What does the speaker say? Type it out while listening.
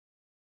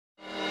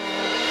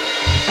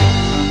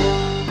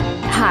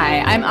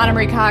I'm Anna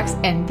Marie Cox,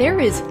 and there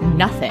is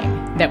nothing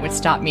that would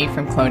stop me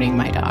from cloning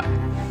my dog.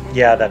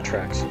 Yeah, that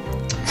tracks.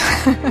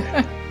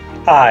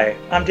 Hi,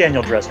 I'm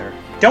Daniel Dresner.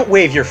 Don't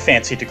wave your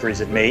fancy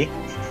degrees at me.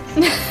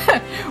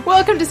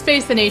 Welcome to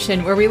Space the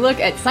Nation, where we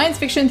look at science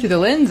fiction through the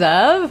lens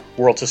of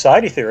World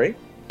society theory.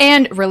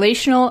 And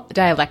relational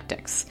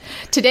dialectics.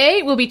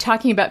 Today, we'll be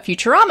talking about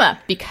Futurama,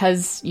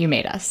 because you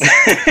made us.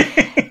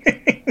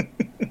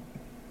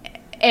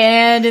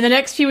 And in the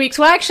next few weeks,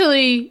 well,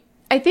 actually,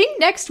 I think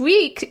next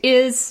week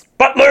is...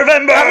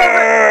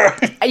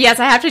 Butlervember! Yes,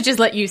 I have to just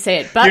let you say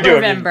it.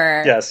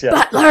 Butlervember. Yes.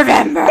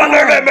 Butlervember!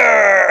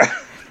 Butlervember!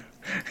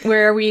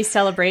 Where we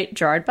celebrate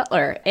Gerard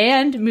Butler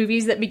and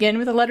movies that begin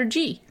with the letter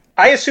G.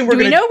 I assume we're Do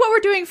we know what we're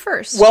doing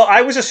first? Well,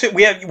 I was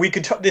assuming we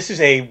could. This is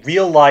a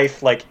real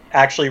life,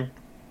 actually.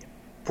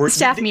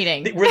 Staff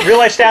meeting. Real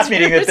life staff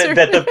meeting that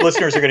the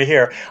listeners are going to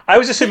hear. I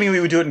was assuming we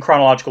would do it in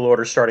chronological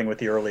order, starting with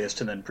the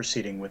earliest and then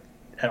proceeding with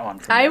on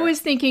from there. I was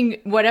thinking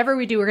whatever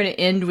we do, we're going to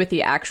end with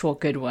the actual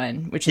good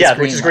one, which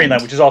is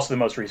Greenland, which is also the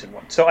most recent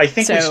one. So I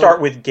think we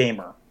start with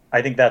Gamer.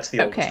 I think that's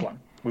the oldest one.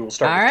 We will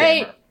start with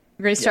Gamer.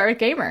 We're going to start with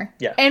Gamer.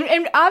 Yeah.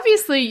 And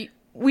obviously,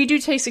 we do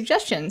take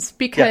suggestions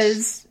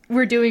because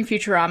we're doing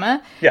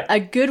Futurama. Yeah. A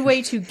good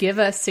way to give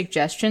us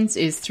suggestions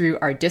is through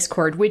our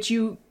Discord, which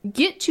you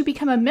get to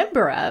become a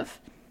member of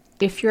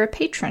if you're a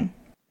patron.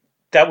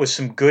 That was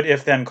some good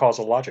if-then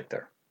causal logic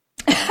there.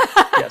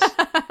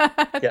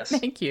 Yes.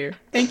 Thank you.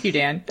 Thank you,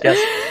 Dan. Yes.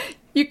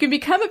 You can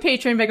become a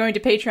patron by going to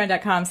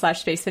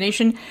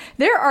patreon.com/spacethenation.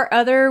 There are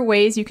other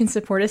ways you can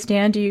support us,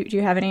 Dan. Do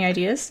you have any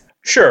ideas?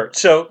 Sure.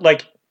 So,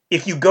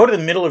 if you go to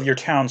the middle of your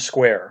town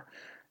square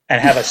and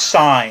have a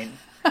sign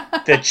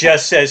that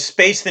just says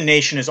Space the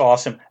Nation is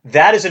awesome,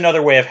 that is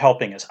another way of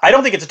helping us. I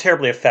don't think it's a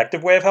terribly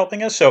effective way of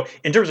helping us. So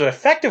in terms of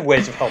effective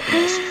ways of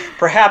helping us,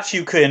 perhaps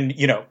you can,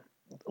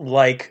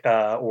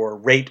 or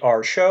rate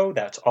our show.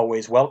 That's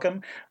always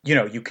welcome.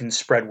 You can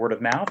spread word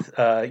of mouth,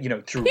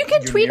 through... You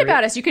can tweet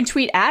about us. You can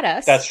tweet at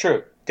us. That's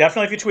true.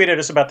 Definitely, if you tweet at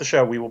us about the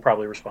show, we will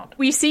probably respond.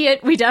 We see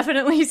it. We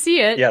definitely see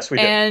it. Yes, we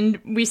do. And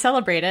we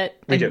celebrate it.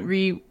 We and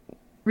do.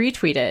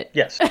 Retweet it.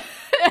 Yes.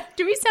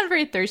 Do we sound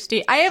very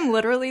thirsty? I am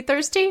literally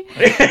thirsty,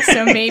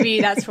 so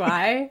maybe that's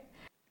why.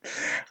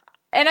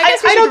 And I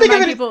guess I don't think of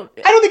it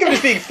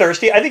as being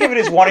thirsty. I think of it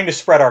as wanting to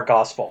spread our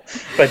gospel.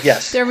 But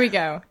yes. There we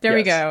go.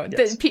 We go.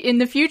 Yes. In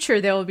the future,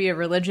 there will be a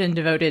religion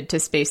devoted to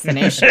Space the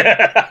Nation.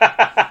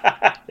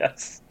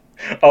 Yes.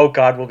 Oh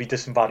God, we'll be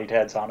disembodied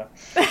heads, Anna.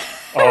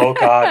 Oh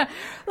God.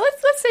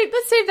 Let's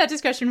save that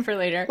discussion for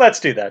later. Let's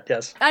do that.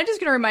 Yes. I'm just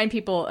going to remind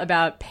people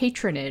about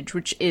patronage,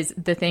 which is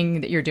the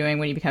thing that you're doing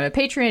when you become a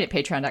patron at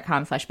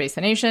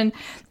patreon.com/spacethenation.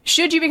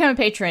 Should you become a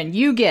patron,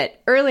 you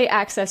get early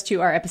access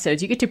to our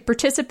episodes. You get to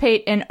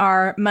participate in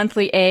our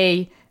monthly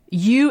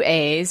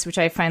AUAs, which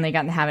I finally got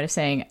in the habit of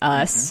saying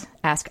us. Mm-hmm.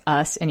 Ask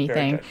us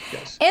anything.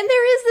 Yes. And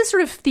there is this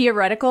sort of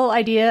theoretical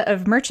idea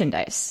of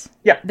merchandise.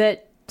 Yeah.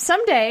 That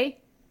someday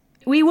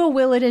we will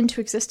will it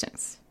into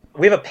existence.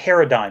 We have a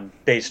paradigm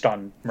based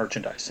on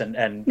merchandise,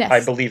 and yes.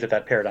 I believe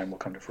that paradigm will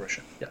come to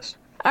fruition. Yes.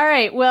 All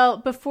right. Well,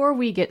 before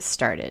we get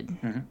started,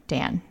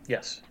 Dan.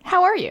 Yes.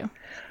 How are you?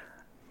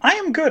 I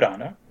am good,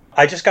 Anna.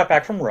 I just got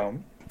back from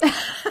Rome.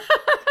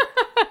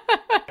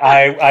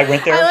 I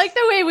went there. I like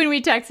the way when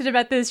we texted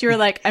about this, you were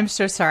like, I'm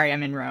so sorry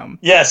I'm in Rome.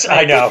 Yes,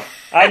 I know.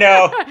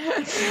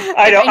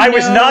 I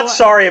was not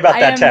sorry about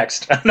that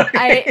text.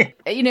 I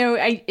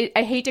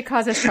hate to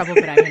cause us trouble,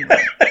 but I'm in Rome.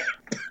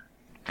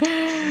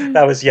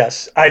 That was,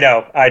 yes. I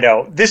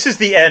know. This is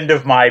the end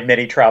of my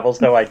many travels,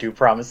 though. I do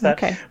promise that.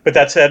 Okay. But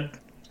that said...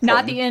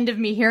 Not the end of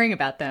me hearing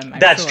about them.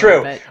 That's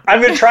true. But...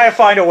 I'm going to try to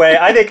find a way.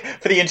 I think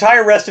for the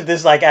entire rest of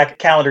this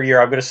calendar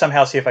year, I'm going to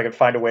somehow see if I can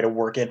find a way to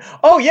work in.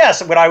 Oh,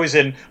 yes, when I was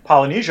in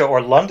Polynesia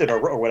or London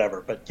or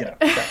whatever. But,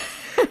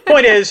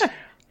 Point is,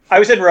 I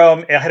was in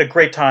Rome. I had a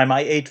great time.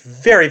 I ate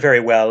very,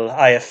 very well.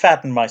 I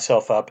fattened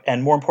myself up.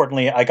 And more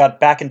importantly, I got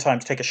back in time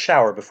to take a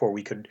shower before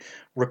we could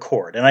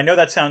record. And I know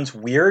that sounds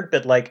weird,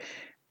 but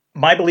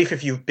my belief,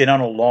 if you've been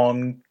on a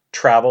long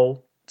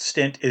travel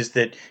stint, is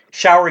that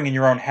showering in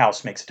your own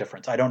house makes a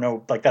difference. I don't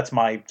know, that's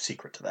my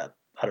secret to that.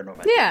 I don't know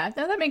about Yeah,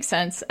 no, that makes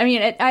sense. I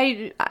mean,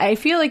 I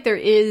feel like there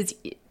is,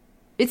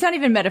 it's not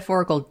even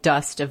metaphorical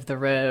dust of the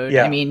road.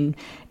 Yeah. I mean,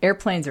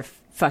 airplanes are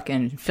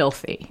fucking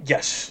filthy.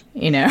 Yes.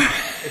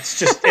 It's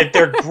just,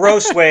 they're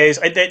gross ways.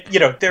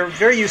 They're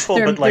very useful,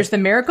 but there's the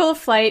miracle of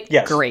flight.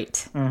 Yes.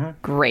 Great. Mm-hmm.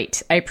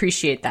 Great. I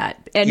appreciate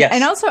that. And yes.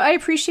 And also I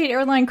appreciate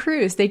airline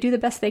crews. They do the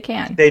best they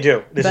can. They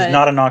do. This is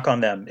not a knock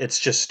on them. It's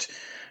just,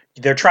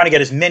 they're trying to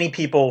get as many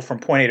people from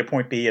point A to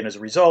point B, and as a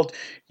result,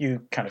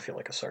 you kind of feel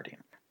like a sardine.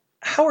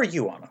 How are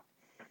you, Anna?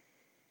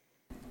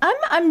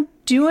 I'm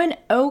doing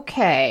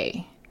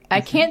okay. I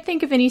can't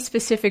think of any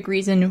specific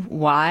reason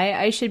why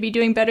I should be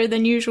doing better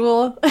than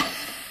usual.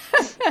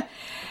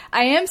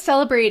 I am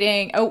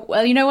celebrating. Oh,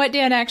 well, you know what,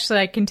 Dan?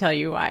 Actually, I can tell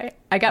you why.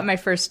 I got my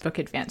first book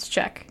advance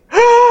check.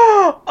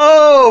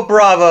 Oh,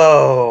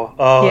 bravo.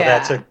 Oh, yeah.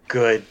 That's a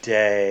good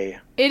day.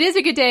 It is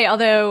a good day,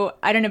 although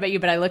I don't know about you,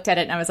 but I looked at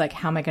it and I was like,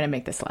 how am I going to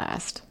make this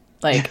last?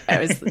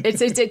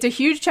 It's a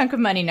huge chunk of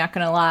money, not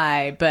going to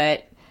lie,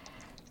 but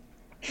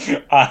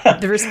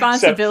The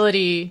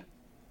responsibility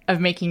of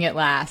making it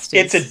last.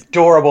 It's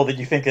adorable that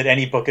you think that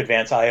any book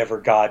advance I ever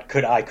got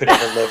could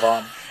ever live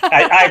on.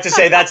 I have to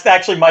say that's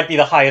actually might be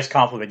the highest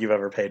compliment you've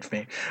ever paid for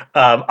me.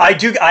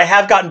 I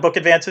have gotten book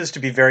advances, to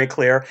be very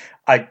clear.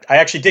 I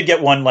actually did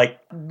get one, like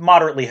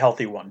moderately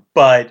healthy one,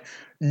 but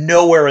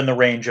nowhere in the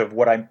range of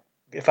what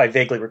if I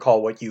vaguely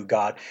recall what you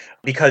got,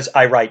 because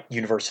I write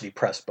university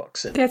press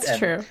books. That's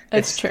true.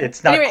 That's true.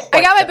 It's not anyway,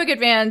 I got my book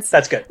advance.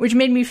 That's good. Which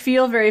made me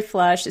feel very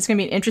flushed. It's going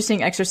to be an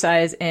interesting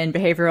exercise in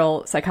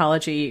behavioral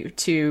psychology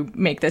to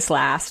make this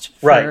last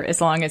for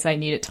as long as I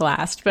need it to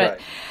last. But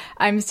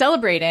I'm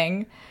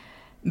celebrating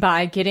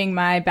by getting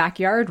my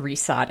backyard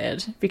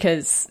resodded,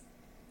 because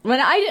when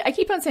I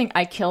keep on saying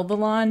I killed the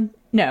lawn.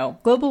 No,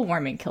 global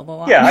warming killed the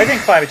lawn. Yeah, I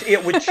think climate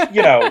change, which,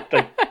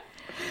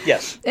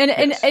 yes. And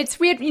it's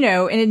weird,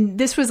 and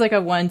this was like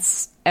a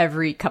once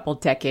every couple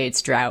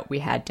decades drought we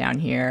had down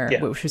here,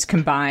 which was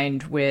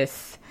combined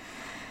with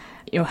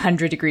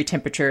 100-degree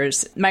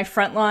temperatures. My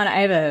front lawn,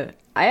 I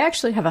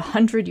actually have a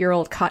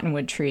 100-year-old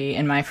cottonwood tree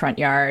in my front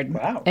yard.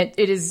 Wow. It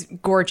is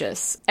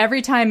gorgeous.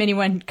 Every time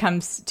anyone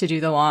comes to do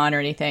the lawn or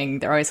anything,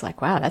 they're always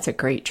like, wow, that's a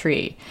great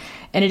tree.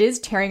 And it is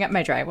tearing up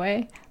my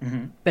driveway,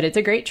 but it's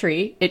a great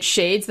tree. It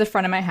shades the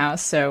front of my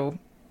house, so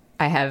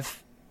I have...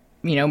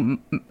 I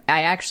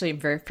actually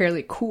am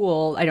fairly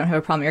cool. I don't have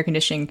a problem air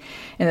conditioning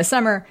in the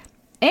summer,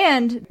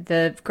 and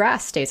the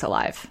grass stays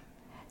alive.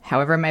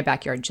 However, my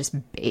backyard just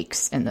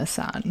bakes in the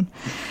sun.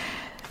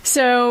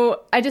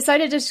 So I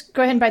decided to just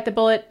go ahead and bite the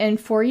bullet,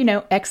 and for,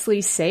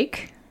 Exley's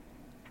sake.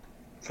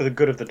 For the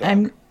good of the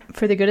dog.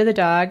 For the good of the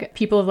dog.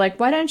 People have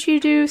like, why don't you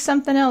do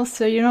something else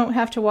so you don't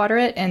have to water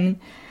it? And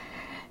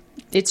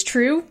it's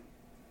true.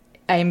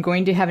 I am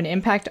going to have an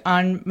impact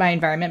on my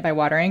environment by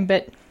watering,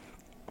 but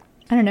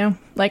I don't know.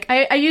 Like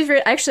I use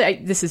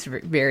this is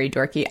very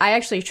dorky. I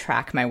actually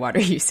track my water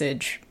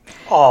usage.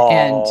 Oh,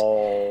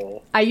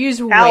 and I use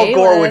Al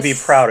Gore would be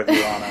proud of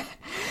you, Anna.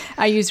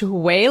 I use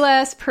way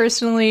less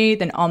personally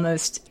than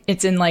almost.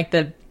 It's in like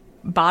the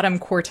bottom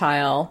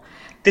quartile.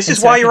 This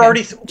is why you're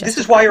already. This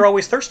is why you're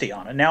always thirsty,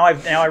 Anna. Now I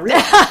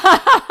realize.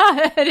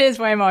 It is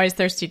why I'm always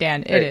thirsty,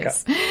 Dan. It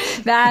is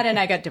that, and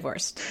I got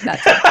divorced.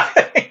 That's it.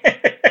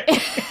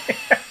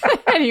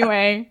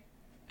 Anyway.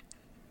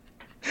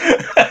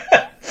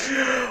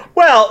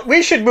 Well,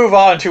 we should move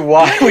on to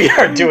why we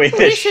are doing this.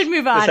 We should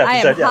move on. I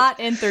am hot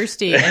and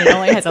thirsty, and it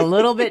only has a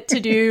little bit to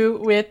do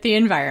with the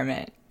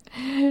environment.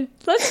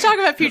 Let's talk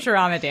about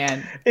Futurama,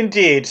 Dan.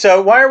 Indeed.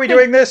 So why are we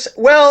doing this?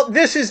 Well,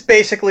 this is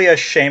basically a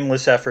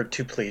shameless effort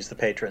to please the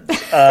patrons.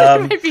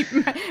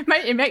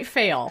 It might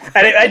fail.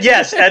 And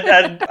yes,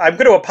 and I'm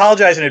going to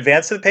apologize in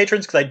advance to the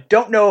patrons, because I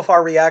don't know if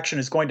our reaction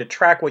is going to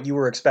track what you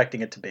were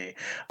expecting it to be.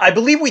 I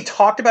believe we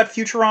talked about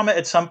Futurama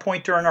at some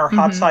point during our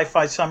Hot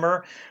Sci-Fi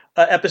Summer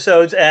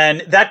episodes,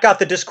 and that got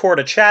the Discord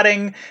a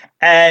chatting,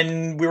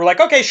 and we were like,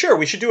 okay, sure,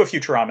 we should do a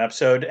Futurama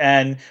episode.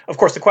 And of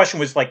course the question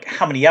was like,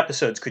 how many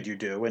episodes could you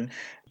do? And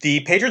the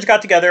patrons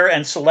got together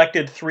and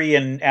selected 3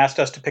 and asked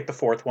us to pick the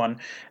 4th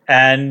one,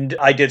 and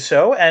I did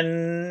so,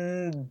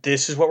 and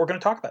this is what we're going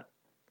to talk about.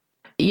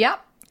 Yep.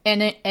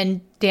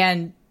 And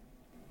Dan,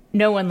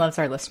 no one loves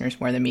our listeners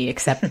more than me,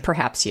 except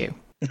perhaps you.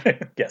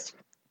 Yes.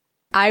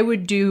 I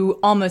would do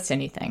almost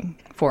anything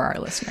for our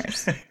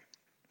listeners.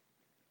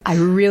 I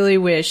really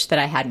wish that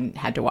I hadn't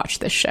had to watch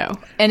this show.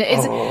 And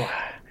it's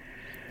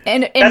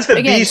and that's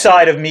the B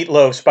side of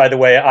Meatloaf's, by the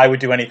way. I would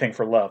do anything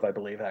for love, I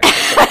believe, actually.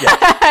 But, yeah.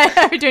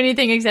 I would do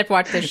anything except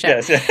watch this show.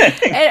 Yes.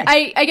 And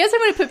I guess I'm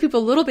going to put people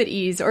a little bit at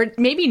ease, or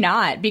maybe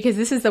not, because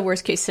this is the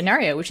worst case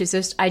scenario, which is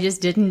just I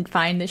just didn't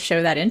find this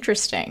show that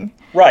interesting.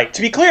 Right.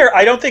 To be clear,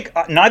 I don't think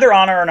neither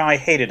Anna and I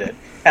hated it,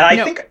 and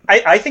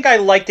I think I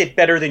liked it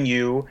better than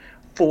you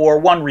for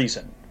one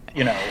reason.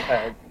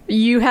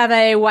 You have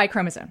a Y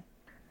chromosome.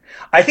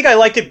 I think I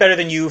liked it better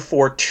than you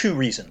for 2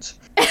 reasons.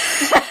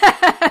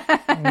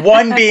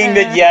 One being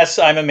that, yes,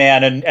 I'm a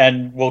man,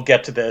 and we'll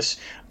get to this.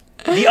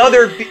 The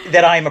other,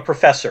 that I am a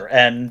professor,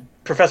 and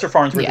Professor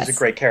Farnsworth is a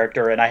great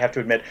character, and I have to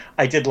admit,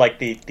 I did like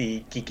the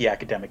geeky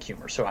academic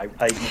humor, so I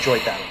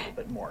enjoyed that a little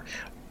bit more.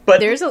 But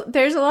there's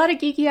a lot of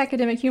geeky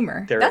academic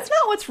humor. That's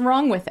not what's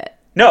wrong with it.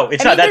 No,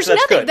 it's not. That's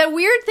good. The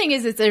weird thing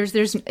is that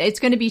it's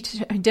going to be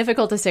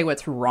difficult to say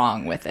what's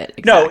wrong with it.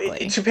 Exactly.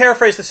 No, to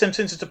paraphrase The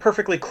Simpsons, it's a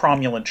perfectly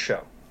cromulent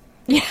show.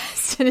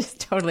 Yes, it is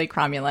totally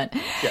cromulent.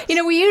 Yes.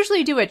 We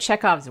usually do a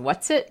Chekhov's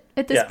What's It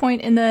at this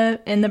point in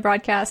the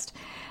broadcast.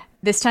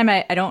 This time,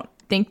 I don't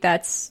think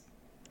that's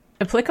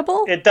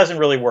applicable. It doesn't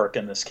really work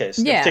in this case,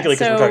 particularly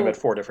because we're talking about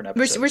 4 different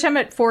episodes. We're talking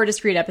about 4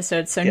 discrete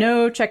episodes, so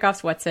no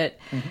Chekhov's What's It.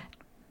 Mm-hmm.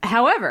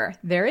 However,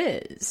 there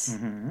is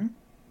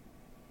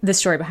the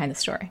story behind the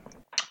story.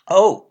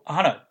 Oh,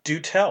 Anna, do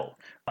tell.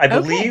 I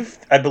believe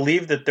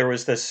that there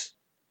was this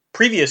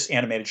previous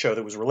animated show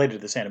that was related to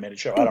this animated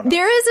show. I don't know.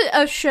 There is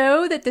a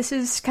show that this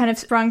is kind of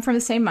sprung from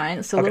the same mind.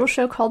 It's a little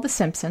show called The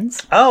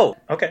Simpsons. Oh,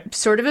 okay.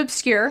 Sort of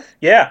obscure.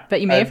 Yeah.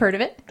 But you may have heard of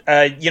it.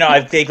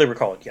 I vaguely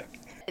recall it, yeah.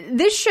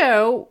 This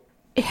show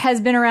has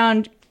been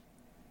around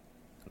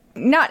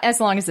not as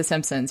long as The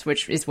Simpsons,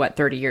 which is,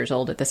 30 years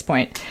old at this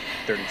point.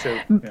 32,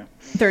 yeah.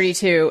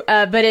 32.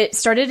 But it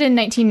started in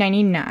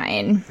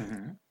 1999.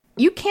 Mm-hmm.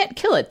 You can't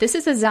kill it. This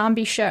is a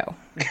zombie show.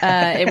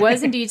 It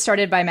was indeed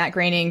started by Matt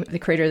Groening, the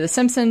creator of The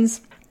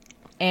Simpsons.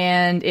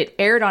 And it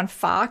aired on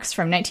Fox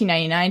from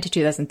 1999 to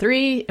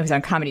 2003. It was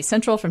on Comedy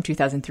Central from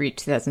 2003 to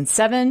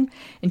 2007.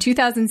 In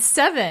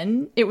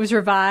 2007, it was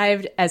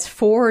revived as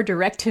 4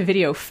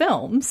 direct-to-video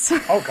films.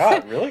 Oh,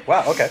 God, really?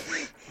 Wow, okay.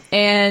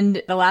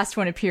 And the last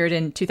one appeared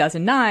in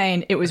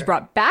 2009. It was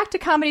brought back to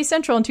Comedy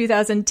Central in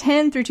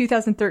 2010 through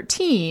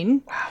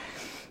 2013. Wow.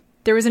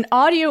 There was an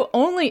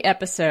audio-only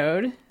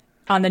episode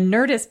on the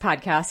Nerdist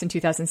podcast in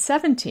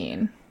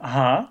 2017.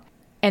 Uh-huh.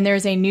 And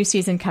there's a new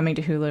season coming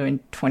to Hulu in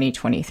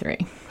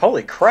 2023.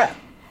 Holy crap.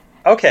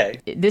 Okay.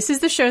 This is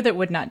the show that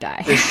would not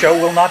die. This show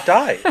will not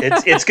die.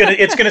 It's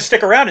gonna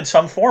stick around in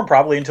some form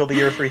probably until the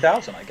year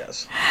 3000, I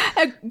guess.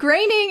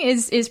 Groening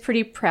is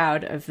pretty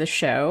proud of the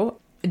show.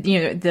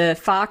 You know, the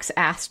Fox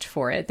asked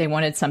for it. They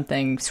wanted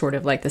something sort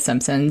of like The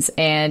Simpsons,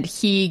 and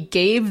he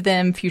gave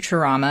them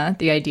Futurama,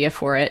 the idea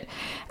for it,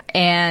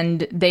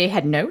 and they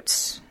had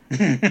notes.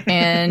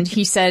 And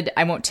he said,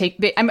 I won't take...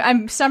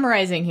 I'm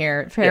summarizing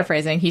here,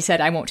 paraphrasing. Yeah. He said,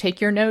 I won't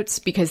take your notes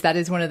because that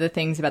is one of the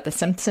things about The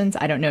Simpsons.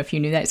 I don't know if you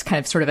knew that. It's kind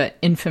of sort of an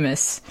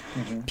infamous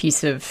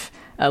piece of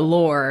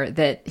lore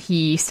that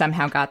he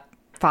somehow got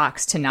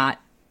Fox to not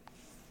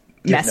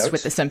mess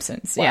with The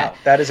Simpsons. Wow. Yeah,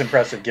 that is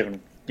impressive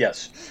given...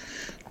 Yes.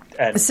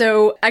 And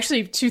so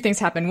actually 2 things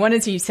happened. One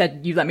is he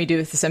said, you let me do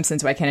with The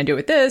Simpsons, why can't I do it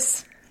with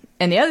this?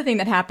 And the other thing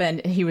that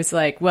happened, he was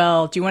like,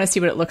 well, do you want to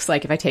see what it looks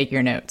like if I take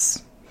your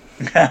notes?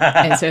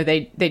 And so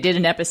they did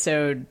an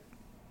episode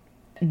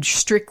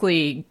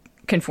strictly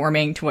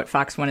conforming to what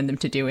Fox wanted them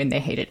to do, and they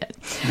hated it.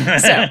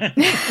 So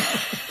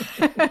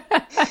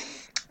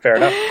fair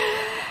enough.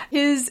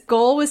 His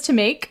goal was to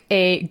make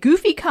a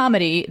goofy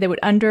comedy that would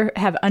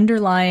have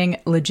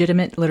underlying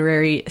legitimate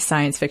literary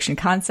science fiction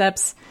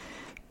concepts.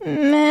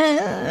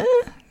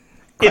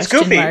 It's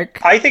goofy.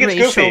 I think it's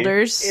goofy.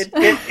 Shoulders.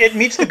 It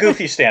meets the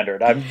goofy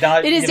standard. I'm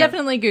not. It is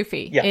definitely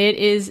goofy. Yeah. It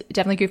is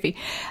definitely goofy.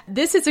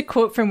 This is a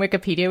quote from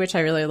Wikipedia, which I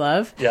really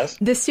love. Yes.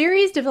 The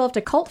series developed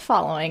a cult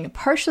following,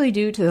 partially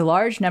due to the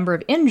large number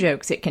of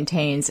in-jokes it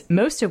contains,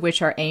 most of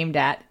which are aimed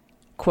at,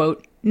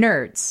 quote,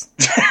 nerds.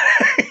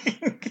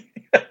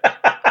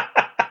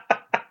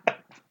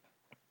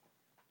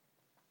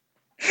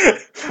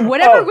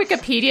 Whatever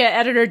Wikipedia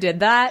editor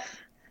did that,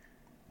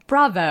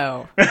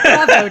 bravo.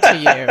 Bravo to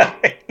you.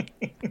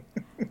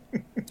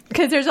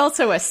 Because there's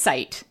also a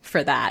site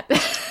for that.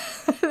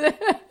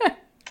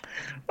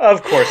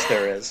 Of course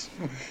there is.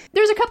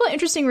 There's a couple of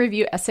interesting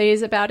review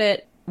essays about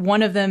it.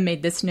 One of them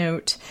made this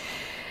note.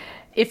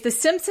 If The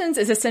Simpsons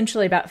is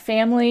essentially about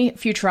family,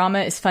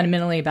 Futurama is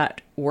fundamentally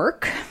about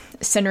work,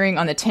 centering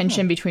on the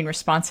tension between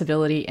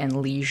responsibility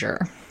and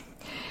leisure.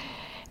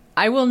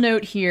 I will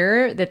note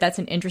here that that's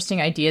an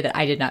interesting idea that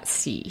I did not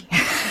see.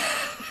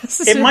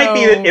 It might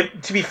be,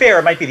 to be fair,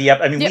 it might be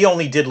we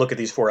only did look at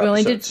these 4 episodes. We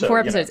only did 4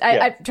 episodes.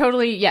 Yeah. I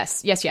totally,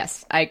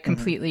 yes. I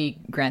completely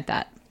grant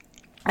that.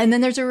 And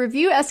then there's a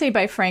review essay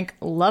by Frank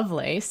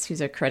Lovelace,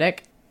 who's a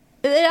critic,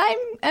 that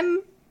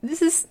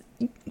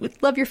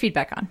would love your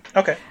feedback on.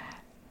 Okay.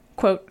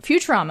 Quote,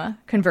 Futurama,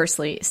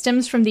 conversely,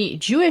 stems from the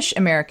Jewish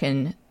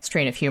American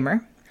strain of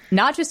humor,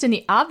 not just in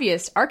the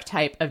obvious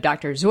archetype of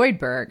Dr.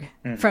 Zoidberg.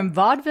 From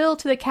vaudeville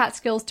to the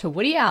Catskills to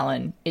Woody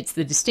Allen, it's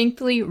the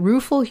distinctly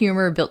rueful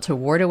humor built to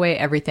ward away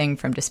everything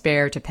from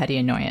despair to petty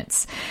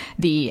annoyance.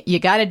 The you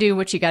gotta do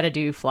what you gotta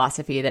do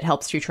philosophy that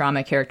helps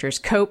Futurama characters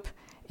cope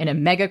in a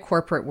mega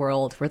corporate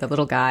world where the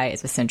little guy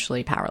is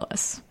essentially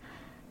powerless.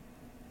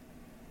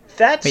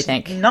 That's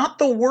not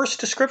the worst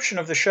description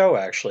of the show,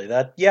 actually.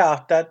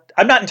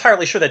 I'm not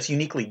entirely sure that's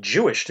uniquely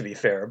Jewish, to be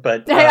fair,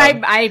 but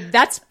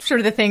that's sort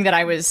of the thing that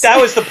I was. That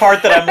was the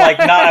part that I'm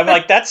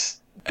like,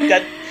 that's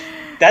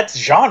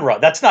genre.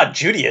 That's not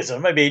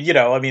Judaism. But it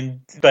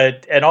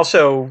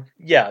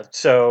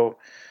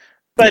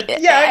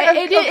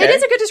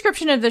is a good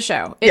description of the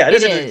show.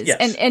 It is.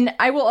 Yes. And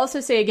I will also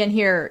say again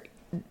here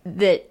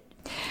that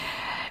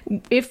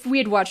if we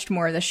had watched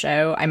more of the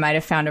show, I might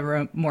have found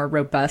a more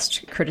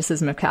robust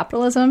criticism of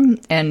capitalism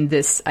and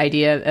this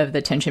idea of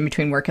the tension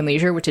between work and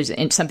leisure, which is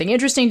something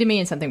interesting to me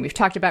and something we've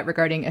talked about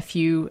regarding a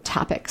few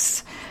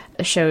topics,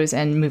 shows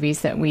and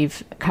movies that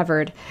we've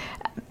covered.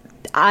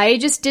 I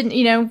just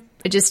didn't,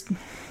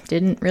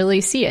 didn't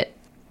really see it.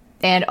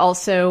 And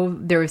also,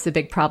 there was the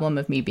big problem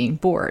of me being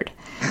bored.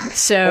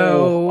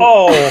 So...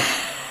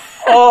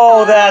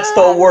 Oh, that's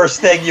the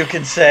worst thing you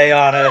can say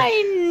on it.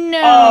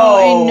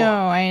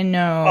 I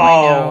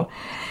know.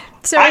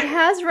 So it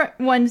has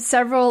won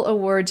several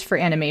awards for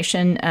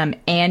animation.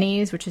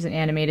 Annie's, which is an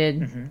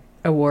animated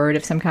award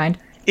of some kind.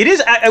 It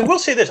is. I will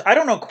say this. I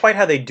don't know quite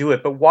how they do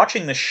it, but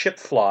watching the ship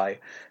fly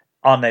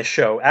on this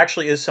show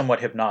actually is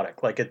somewhat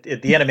hypnotic. Like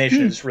the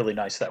animation is really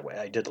nice that way.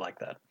 I did like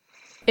that.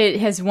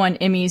 It has won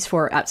Emmys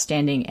for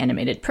Outstanding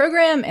Animated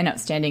Program and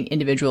Outstanding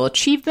Individual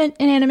Achievement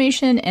in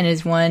Animation, and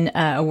has won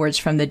awards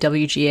from the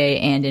WGA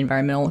and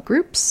environmental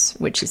groups,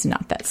 which is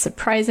not that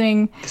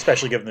surprising.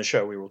 Especially given the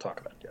show we will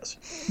talk about, yes.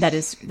 That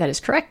is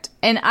correct.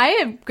 And I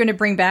am going to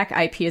bring back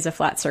IP as a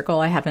flat circle.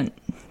 I haven't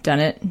done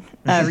it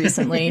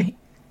recently,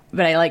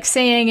 but I like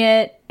saying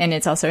it, and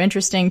it's also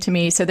interesting to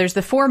me. So there's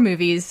the 4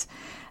 movies: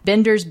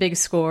 Bender's Big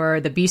Score,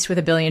 The Beast with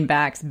a Billion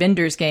Backs,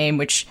 Bender's Game,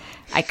 which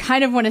I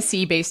kind of want to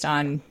see based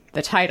on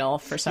the title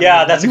for some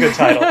reason. That's a good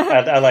title.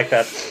 I like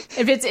that.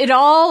 If it's at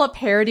all a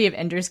parody of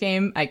Ender's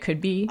Game, I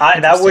could be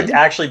that would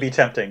actually be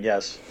tempting,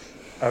 yes.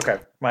 Okay,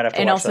 might have to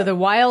and watch also that. The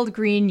Wild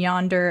Green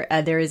Yonder.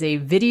 There is a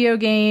video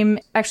game,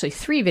 actually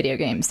 3 video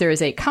games. There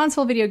is a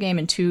console video game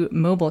and 2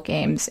 mobile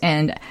games.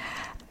 And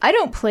I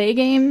don't play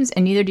games,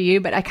 and neither do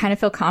you, but I kind of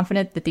feel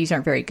confident that these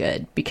aren't very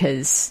good,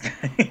 because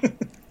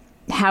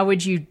how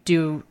would you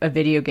do a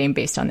video game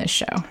based on this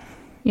show?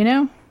 You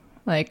know?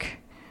 Like...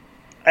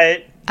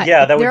 that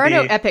would be... There are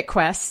no epic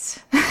quests.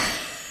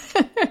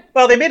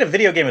 Well, they made a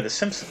video game of The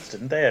Simpsons,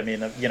 didn't they? I mean,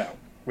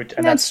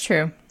 That's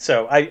true.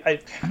 So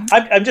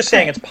I'm just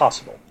saying it's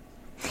possible.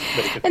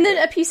 And then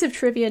a piece of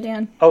trivia,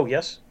 Dan. Oh,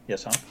 yes?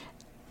 Yes, huh?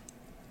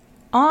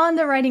 On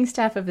the writing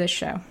staff of this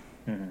show,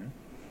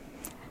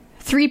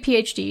 3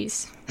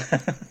 PhDs,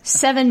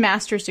 7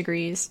 master's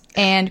degrees,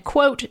 and,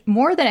 quote,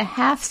 more than a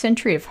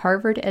half-century of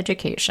Harvard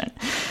education.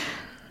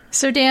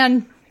 So,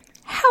 Dan,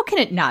 how can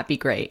it not be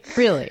great,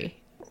 really?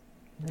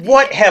 Get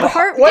a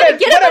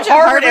bunch of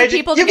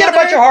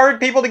Harvard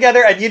people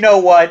together, and you know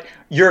what?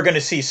 You're going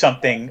to see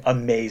something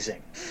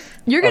amazing.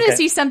 You're going to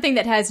see something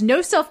that has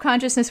no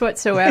self-consciousness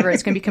whatsoever.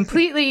 It's going to be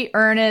completely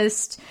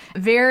earnest,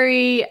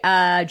 very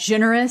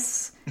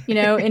generous,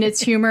 in its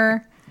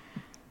humor.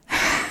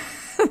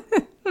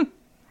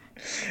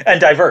 And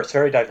diverse,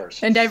 very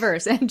diverse. And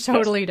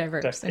totally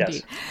diverse,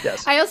 indeed.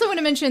 Yes. I also want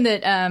to mention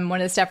that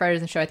one of the staff writers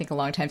on the show, I think a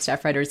longtime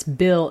staff writer, is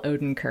Bill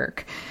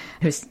Odenkirk,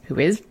 who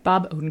is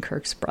Bob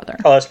Odenkirk's brother.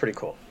 Oh, that's pretty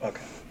cool.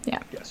 Okay. Yeah.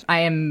 Yes. I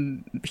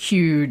am a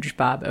huge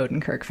Bob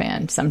Odenkirk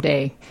fan.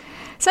 Someday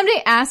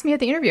ask me at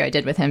the interview I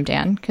did with him,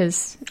 Dan,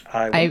 because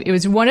it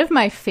was one of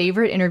my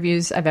favorite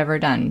interviews I've ever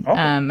done. Oh.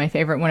 One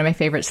of my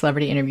favorite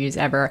celebrity interviews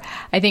ever.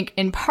 I think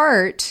in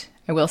part,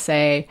 I will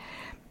say,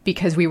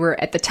 because we were,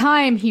 at the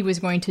time, he was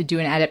going to do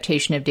an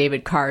adaptation of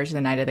David Carr's The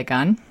Night of the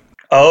Gun.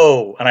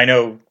 Oh, and I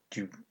know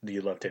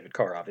you love David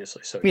Carr,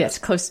 obviously. So yes,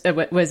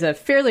 was a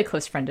fairly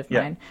close friend of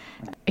mine.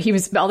 He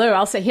was, although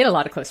I'll say he had a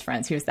lot of close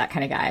friends. He was that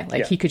kind of guy.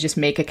 Like, he could just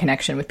make a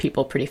connection with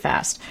people pretty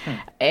fast.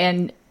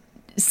 And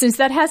since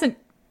that hasn't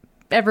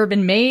ever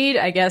been made,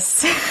 I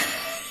guess...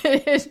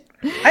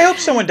 I hope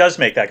someone does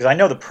make that, because I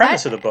know the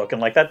premise of the book,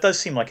 and that does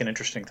seem like an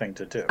interesting thing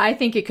to do. I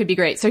think it could be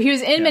great. So he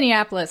was in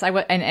Minneapolis.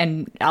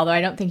 And although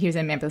I don't think he was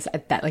in Minneapolis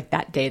at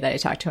that day that I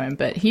talked to him,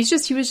 but he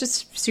was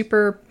just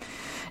super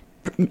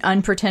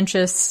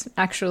unpretentious,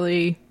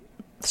 actually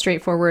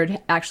straightforward.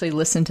 Actually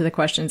listened to the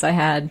questions I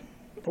had.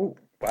 Oh,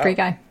 wow! Great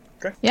guy.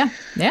 Great. Yeah.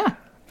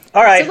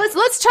 All right. So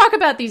let's talk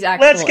about these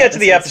actual Let's get to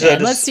the episode.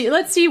 Let's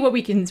see what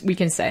we can say.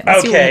 Let's see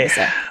what we Okay. can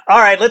say. All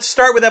right, let's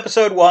start with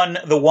episode 1,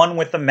 the one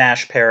with the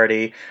MASH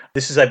parody.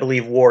 This is, I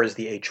believe, war is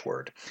the H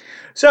word.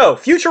 So,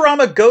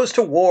 Futurama goes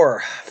to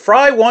war.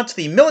 Fry wants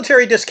the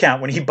military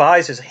discount when he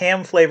buys his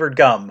ham-flavored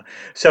gum.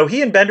 So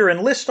he and Bender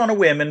enlist on a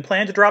whim and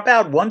plan to drop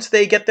out once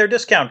they get their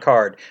discount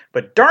card.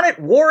 But darn it,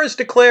 war is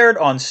declared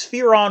on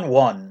Spheron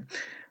 1.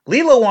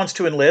 Leela wants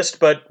to enlist,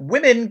 but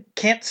women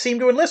can't seem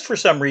to enlist for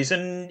some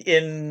reason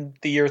in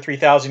the year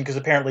 3000, because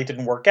apparently it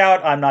didn't work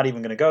out. I'm not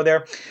even going to go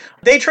there.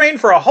 They train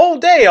for a whole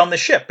day on the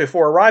ship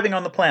before arriving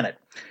on the planet.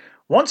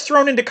 Once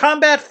thrown into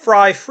combat,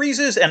 Fry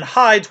freezes and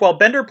hides while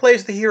Bender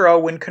plays the hero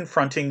when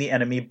confronting the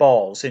enemy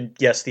Balls. And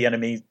yes, the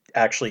enemy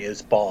actually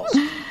is Balls.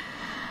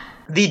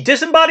 The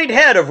disembodied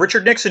head of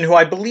Richard Nixon, who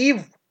I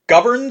believe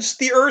governs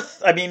the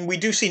Earth. I mean, we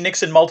do see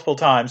Nixon multiple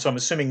times, so I'm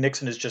assuming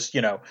Nixon is just,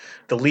 the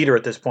leader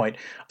at this point.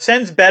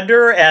 Sends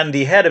Bender and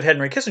the head of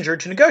Henry Kissinger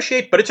to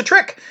negotiate, but it's a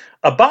trick.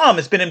 A bomb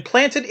has been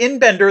implanted in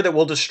Bender that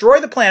will destroy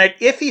the planet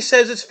if he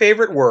says his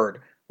favorite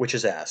word, which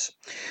is ass.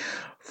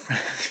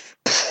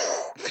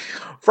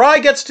 Fry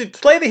gets to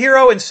play the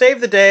hero and save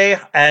the day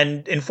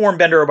and inform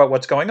Bender about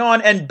what's going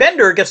on, and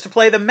Bender gets to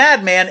play the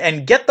madman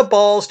and get the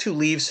balls to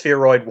leave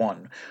Spheroid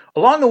 1.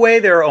 Along the way,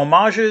 there are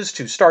homages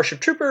to Starship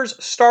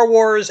Troopers, Star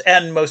Wars,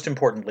 and most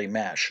importantly,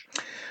 MASH.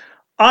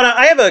 Anna,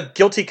 I have a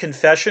guilty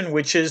confession,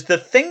 which is the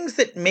things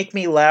that make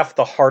me laugh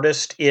the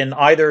hardest in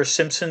either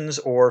Simpsons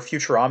or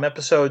Futurama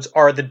episodes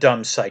are the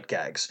dumb sight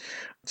gags.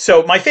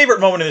 So my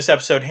favorite moment in this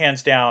episode,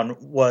 hands down,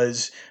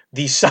 was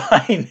the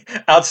sign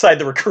outside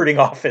the recruiting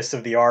office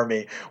of the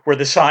Army, where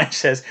the sign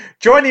says,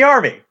 "Join the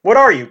Army. What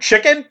are you,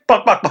 chicken?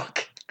 Buck, buck,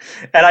 buck."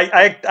 And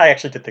I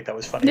actually did think that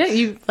was funny. Yeah,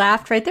 you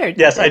laughed right there.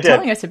 Yes, I did.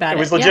 Telling us about it. It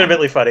was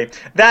legitimately funny.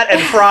 That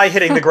and Fry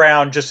hitting the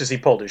ground just as he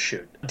pulled his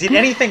chute. Did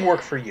anything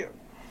work for you?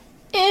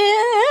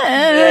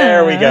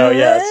 There we go,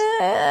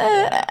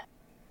 yes.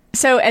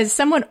 So as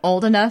someone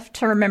old enough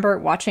to remember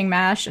watching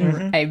MASH,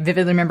 and I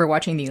vividly remember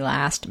watching the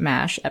last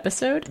MASH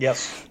episode.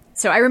 Yes.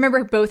 So I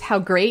remember both how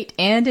great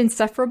and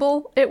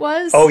insufferable it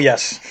was. Oh,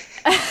 yes.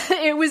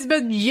 It was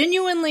both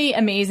genuinely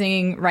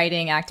amazing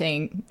writing,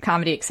 acting,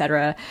 comedy,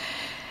 etc.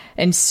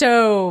 And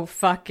so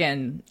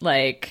fucking,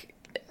 like...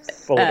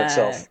 Full of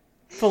itself.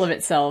 Full of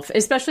itself,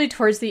 especially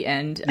towards the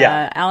end.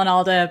 Yeah. Alan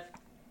Alda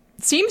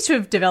seems to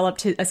have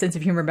developed a sense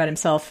of humor about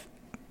himself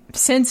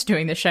since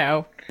doing the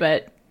show,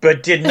 but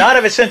did not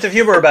have a sense of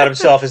humor about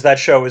himself as that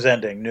show was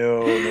ending.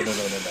 No.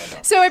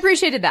 So I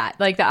appreciated that,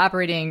 like the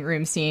operating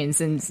room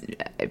scenes, and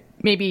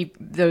maybe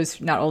those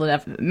not old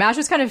enough. MASH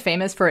was kind of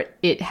famous for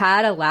it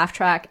had a laugh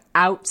track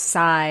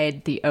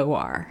outside the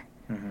OR,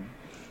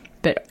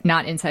 but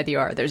not inside the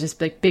OR. There's this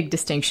big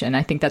distinction.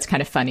 I think that's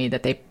kind of funny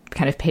that they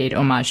kind of paid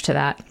homage to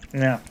that.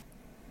 Yeah.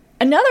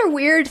 Another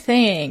weird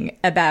thing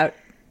about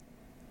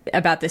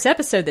this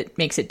episode that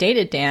makes it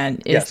dated, Dan,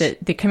 is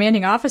that the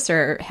commanding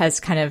officer has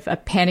kind of a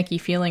panicky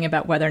feeling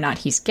about whether or not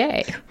he's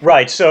gay.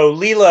 Right. So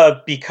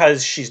Leela,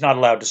 because she's not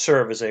allowed to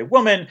serve as a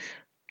woman,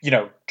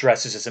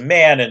 dresses as a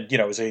man and,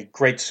 is a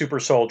great super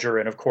soldier.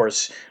 And of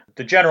course,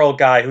 the general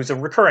guy who's a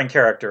recurring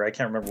character, I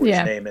can't remember what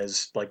his name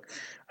is, like,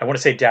 I want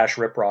to say Dash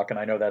Riprock, and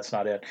I know that's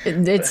not it.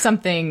 It's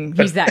something,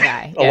 he's that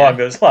guy. Along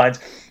those lines.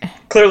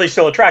 Clearly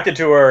still attracted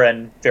to her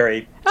and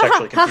very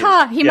sexually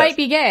confused. He might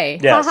be gay.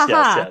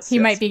 Yes. He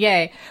might be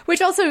gay.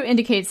 Which also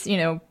indicates,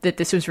 that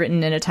this was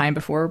written in a time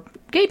before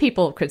gay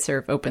people could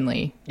serve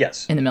openly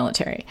in the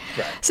military.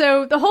 Right.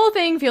 So the whole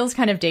thing feels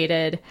kind of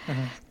dated.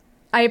 Mm-hmm.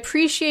 I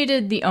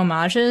appreciated the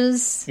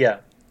homages. Yeah.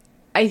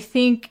 I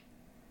think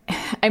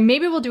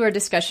maybe we'll do our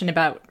discussion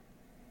about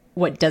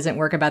what doesn't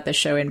work about the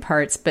show in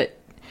parts, but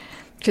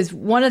because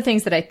one of the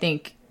things that I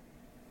think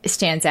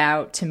stands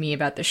out to me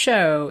about the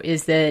show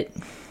is that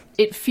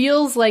it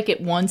feels like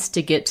it wants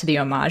to get to the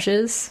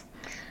homages.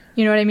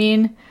 You know what I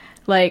mean?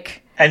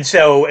 Like, and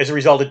so as a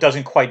result, it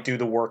doesn't quite do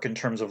the work in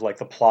terms of like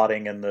the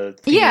plotting and the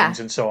themes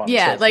and so on.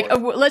 Yeah, and so like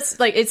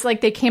forth. It's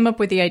like they came up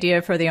with the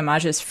idea for the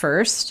homages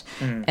first,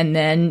 and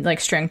then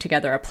like strung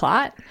together a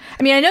plot.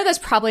 I mean, I know that's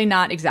probably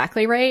not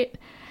exactly right.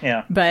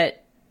 Yeah,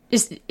 but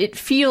it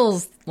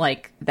feels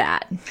like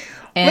that,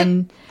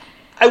 and.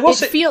 I will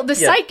say, the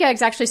sight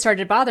gags actually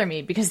started to bother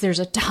me because there's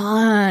a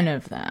ton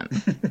of them,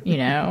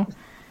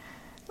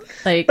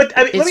 Like, but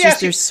let me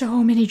ask you, there's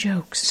so many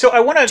jokes. So I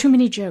want to... Too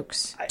many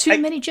jokes.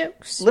 Many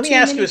jokes. Let me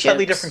ask you a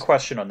slightly different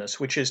question on this,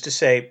 which is to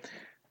say,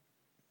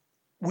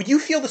 would you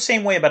feel the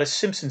same way about a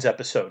Simpsons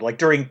episode, like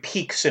during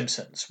peak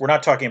Simpsons? We're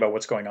not talking about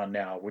what's going on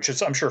now, which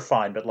is, I'm sure,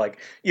 fine, but like,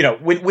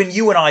 when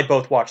you and I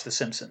both watched The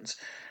Simpsons,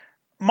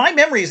 my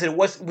memory is that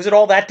was it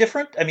all that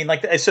different? I mean,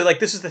 like, so like,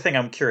 this is the thing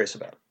I'm curious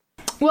about.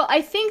 Well,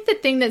 I think the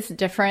thing that's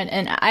different,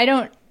 and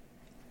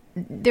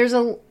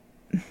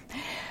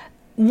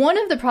one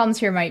of the problems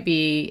here might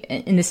be,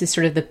 and this is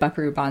sort of the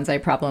Buckaroo Banzai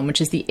problem, which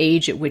is the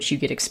age at which you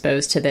get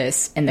exposed to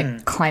this and the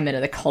climate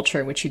of the culture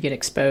at which you get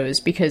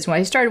exposed. Because when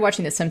I started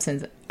watching The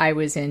Simpsons, I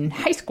was in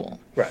high school.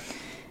 Right.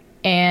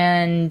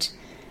 And,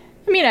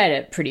 I mean, I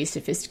had a pretty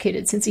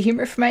sophisticated sense of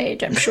humor for my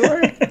age, I'm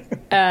sure.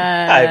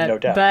 I have no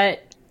doubt.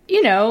 But,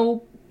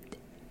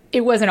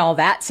 it wasn't all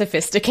that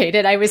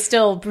sophisticated. I was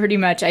still pretty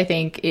much, I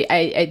think,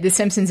 The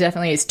Simpsons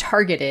definitely is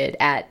targeted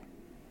at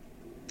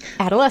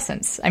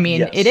adolescence. I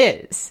mean, it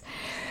is.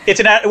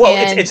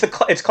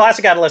 It's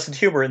classic adolescent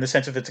humor in the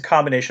sense of it's a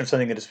combination of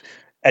something that is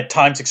at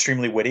times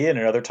extremely witty and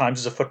at other times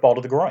is a football to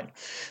the groin.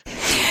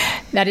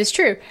 That is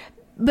true.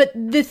 But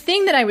the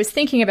thing that I was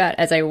thinking about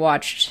as I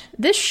watched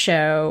this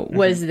show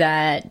was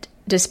that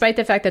despite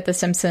the fact that The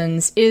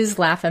Simpsons is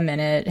laugh a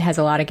minute, has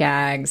a lot of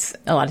gags,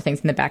 a lot of things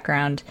in the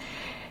background,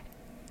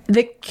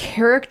 the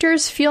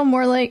characters feel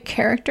more like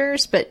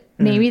characters, but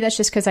maybe that's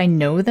just because I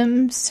know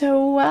them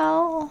so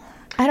well.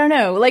 I don't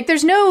know. Like,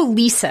 there's no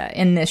Lisa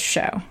in this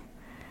show.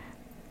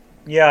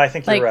 Yeah, I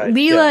think you're right.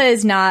 Leela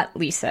is not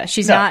Lisa.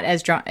 She's not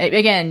as drawn.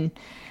 Again,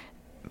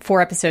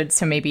 4 episodes,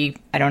 so maybe,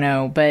 I don't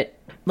know. But,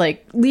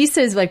 like, Lisa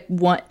is, like,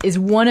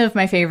 one of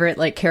my favorite,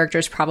 like,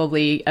 characters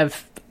probably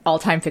of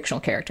all-time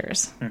fictional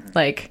characters.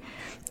 Like,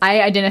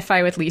 I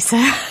identify with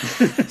Lisa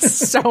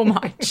so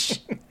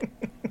much.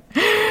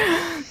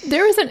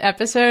 There was an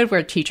episode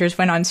where teachers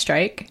went on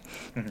strike,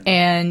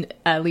 and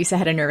Lisa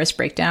had a nervous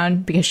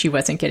breakdown because she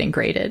wasn't getting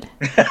graded.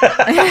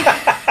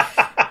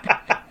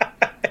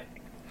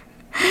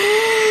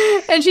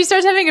 And she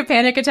starts having a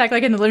panic attack,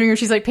 like in the living room.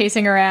 She's like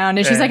pacing around,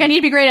 and she's like, "I need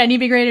to be graded. I need to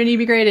be graded. I need to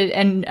be graded."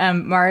 And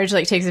Marge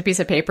like takes a piece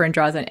of paper and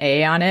draws an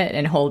A on it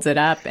and holds it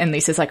up, and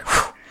Lisa's like,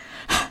 "Whew.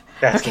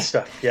 That's the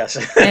stuff." Yes.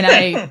 And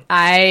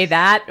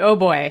oh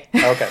boy.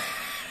 Okay.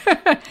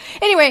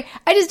 Anyway,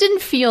 I just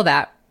didn't feel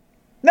that.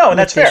 No, and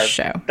that's fair.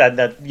 Show. That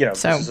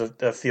this is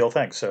a feel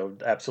thing, so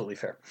absolutely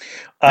fair.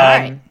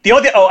 Right. The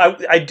only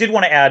thing, I did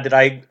want to add that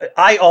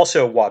I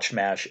also watched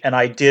MASH, and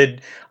I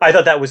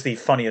thought that was the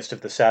funniest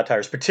of the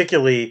satires,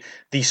 particularly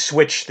the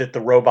switch that the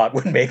robot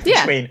would make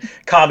between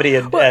comedy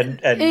and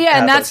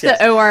and that's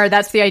the OR.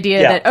 That's the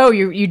idea that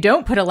you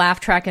don't put a laugh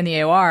track in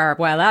the OR.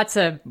 Well, that's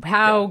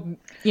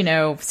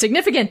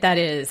significant that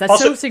is. That's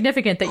Also, so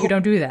significant that you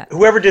don't do that.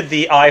 Whoever did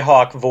the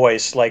IHawk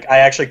voice, like, I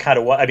actually kind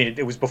of, I mean,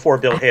 it was before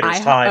Bill Hader's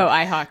time. Oh,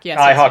 IHawk, yes.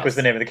 IHawk was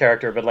the name of the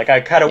character, but like,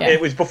 I kind of,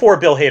 it was before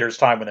Bill Hader's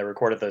time when they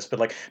recorded this, but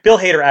like, Bill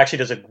Hader actually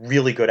does a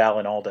really good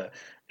Alan Alda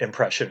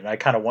impression, and I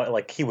kind of want,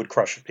 like, he would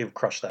crush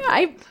that.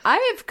 Yeah,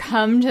 I have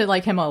come to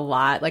like him a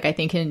lot. Like, I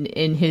think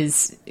in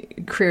his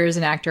career as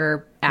an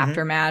actor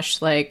after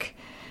MASH, like,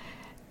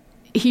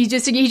 he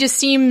just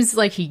seems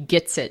like he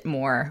gets it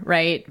more,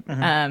 right?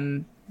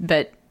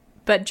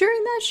 But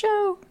during that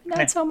show,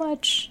 not so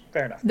much.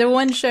 Fair enough. The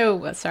one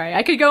show, sorry,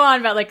 I could go on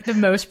about like the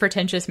most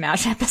pretentious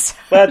MASH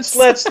episodes.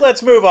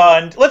 Let's move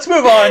on. Let's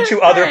move on to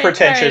other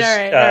pretentious.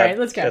 All right,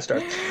 let's go.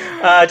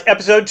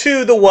 Episode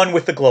 2, the one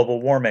with the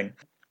global warming.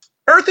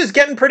 Earth is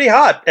getting pretty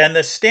hot, and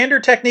the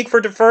standard technique for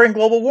deferring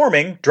global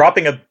warming,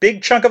 dropping a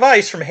big chunk of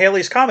ice from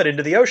Halley's Comet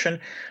into the ocean,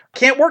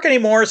 can't work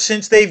anymore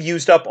since they've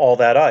used up all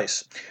that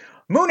ice.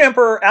 Moon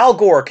Emperor Al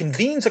Gore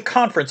convenes a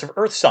conference of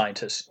Earth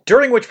scientists,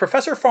 during which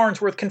Professor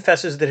Farnsworth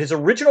confesses that his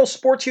original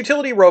sports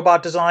utility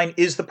robot design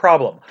is the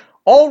problem.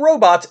 All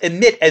robots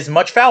emit as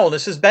much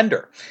foulness as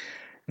Bender.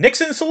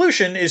 Nixon's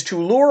solution is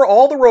to lure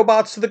all the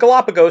robots to the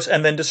Galapagos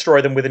and then destroy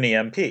them with an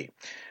EMP.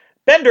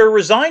 Bender,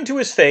 resigned to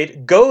his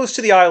fate, goes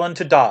to the island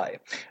to die,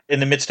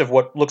 in the midst of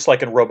what looks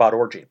like a robot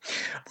orgy.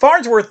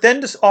 Farnsworth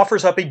then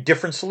offers up a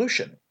different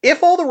solution.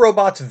 If all the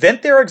robots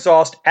vent their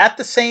exhaust at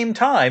the same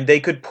time,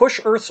 they could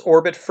push Earth's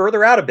orbit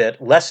further out a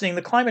bit, lessening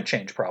the climate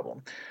change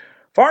problem.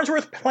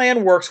 Farnsworth's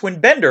plan works when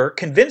Bender,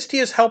 convinced he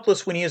is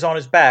helpless when he is on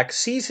his back,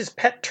 sees his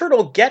pet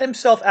turtle get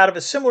himself out of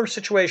a similar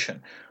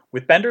situation.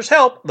 With Bender's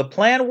help, the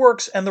plan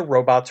works and the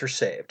robots are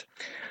saved.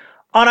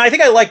 Anna, I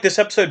think I like this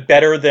episode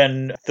better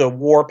than the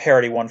war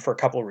parody one for a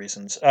couple of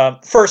reasons.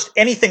 First,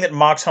 anything that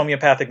mocks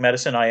homeopathic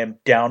medicine I am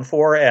down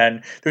for,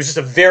 and there's just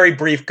a very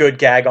brief good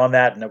gag on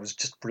that, and it was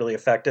just really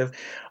effective.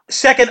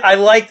 Second, I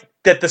like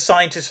that the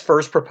scientist's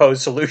first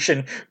proposed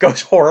solution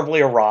goes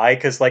horribly awry,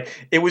 because like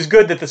it was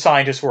good that the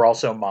scientists were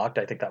also mocked.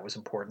 I think that was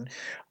important.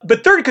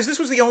 But third, because this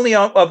was the only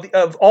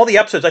of all the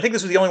episodes, I think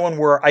this was the only one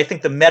where I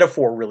think the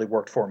metaphor really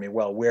worked for me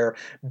well, where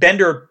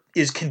Bender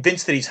is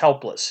convinced that he's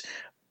helpless,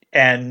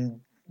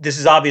 and this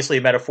is obviously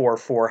a metaphor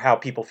for how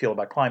people feel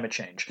about climate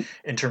change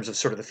in terms of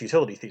sort of the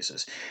futility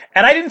thesis.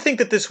 And I didn't think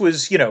that this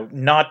was,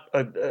 not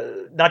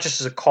just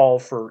as a call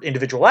for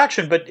individual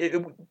action, but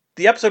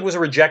the episode was a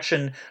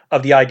rejection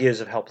of the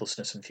ideas of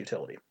helplessness and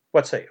futility.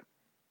 What say you?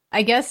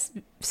 I guess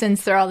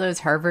since there are all those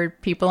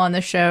Harvard people on the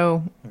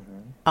show,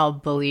 I'll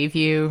believe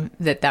you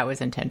that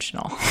was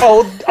intentional.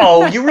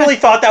 Oh, you really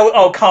thought that?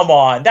 Oh, come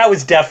on. That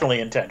was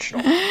definitely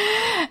intentional.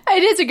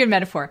 It is a good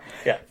metaphor.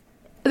 Yeah.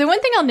 The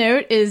one thing I'll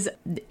note is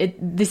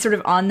the sort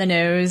of on the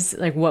nose,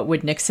 like what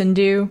would Nixon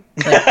do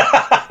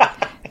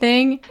like,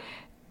 thing.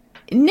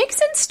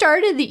 Nixon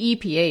started the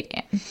EPA,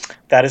 Dan.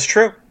 That is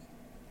true.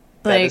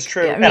 That is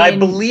true. And I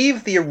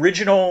believe the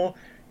original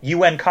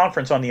UN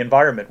conference on the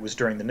environment was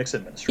during the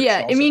Nixon administration.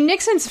 Yeah, also. I mean,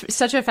 Nixon's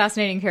such a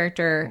fascinating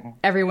character.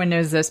 Everyone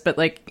knows this, but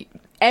like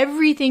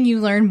everything you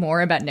learn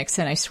more about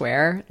Nixon, I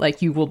swear,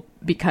 like you will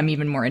become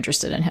even more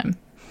interested in him.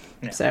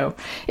 Yeah. So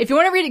if you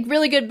want to read a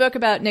really good book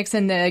about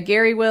Nixon, the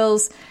Gary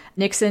Wills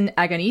Nixon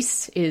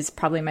Agoniste is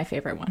probably my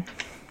favorite one.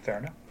 Fair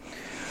enough.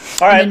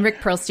 All right. And then Rick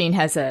Perlstein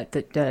has the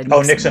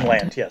Nixon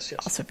Land. Yes.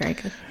 Also very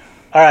good.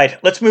 All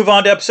right. Let's move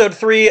on to episode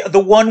 3, the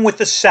one with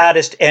the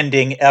saddest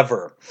ending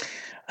ever.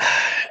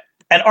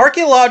 An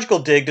archaeological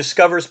dig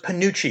discovers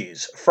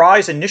Panucci's,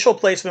 Fry's initial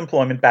place of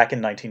employment back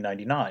in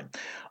 1999.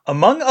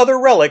 Among other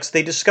relics,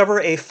 they discover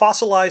a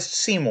fossilized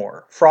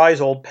Seymour,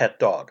 Fry's old pet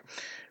dog.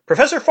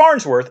 Professor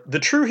Farnsworth, the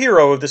true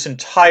hero of this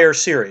entire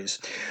series,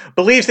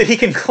 believes that he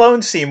can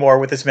clone Seymour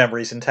with his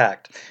memories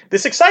intact.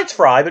 This excites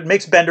Fry, but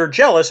makes Bender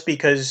jealous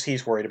because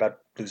he's worried about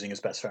losing his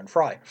best friend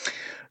Fry.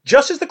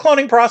 Just as the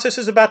cloning process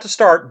is about to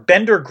start,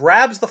 Bender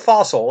grabs the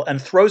fossil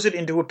and throws it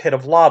into a pit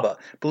of lava,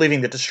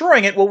 believing that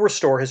destroying it will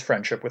restore his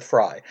friendship with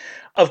Fry.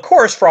 Of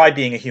course, Fry,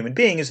 being a human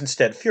being, is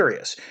instead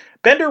furious.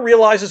 Bender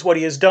realizes what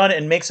he has done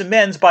and makes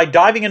amends by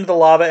diving into the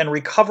lava and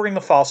recovering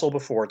the fossil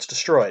before it's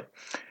destroyed.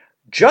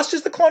 Just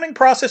as the cloning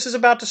process is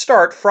about to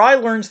start, Fry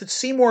learns that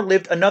Seymour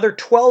lived another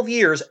 12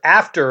 years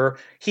after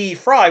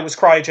Fry, was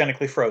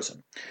cryogenically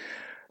frozen.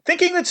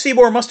 Thinking that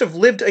Seymour must have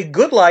lived a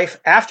good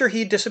life after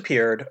he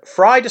disappeared,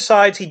 Fry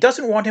decides he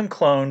doesn't want him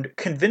cloned,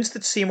 convinced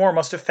that Seymour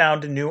must have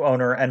found a new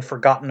owner and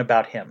forgotten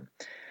about him.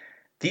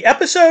 The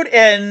episode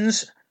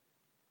ends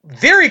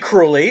very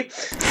cruelly,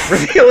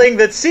 revealing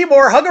that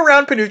Seymour hung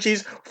around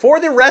Panucci's for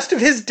the rest of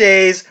his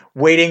days,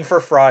 waiting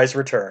for Fry's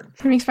return.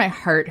 It makes my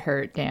heart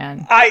hurt,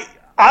 Dan.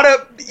 It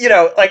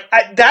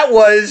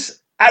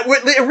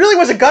really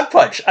was a gut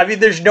punch. I mean,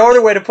 there's no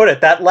other way to put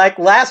it. That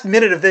last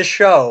minute of this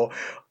show,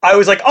 I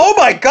was like, oh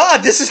my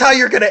God, this is how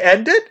you're going to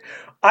end it?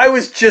 I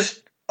was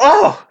just,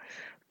 oh,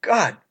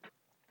 God.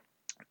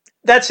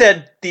 That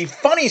said, the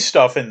funny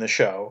stuff in the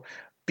show,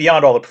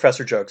 beyond all the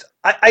professor jokes,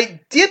 I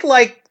did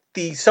like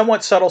the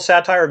somewhat subtle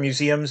satire of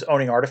museums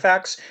owning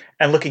artifacts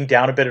and looking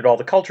down a bit at all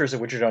the cultures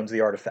at which it owns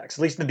the artifacts.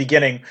 At least in the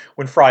beginning,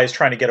 when Fry is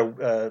trying to get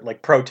a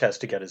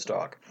protest to get his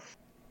dog.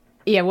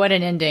 Yeah, what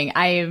an ending.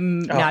 I am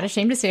not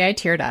ashamed to say I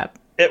teared up.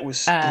 It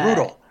was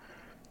brutal.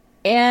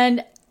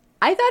 And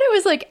I thought it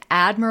was like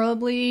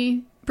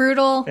admirably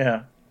brutal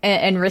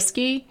and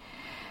risky.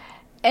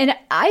 And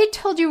I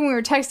told you when we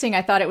were texting,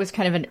 I thought it was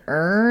kind of an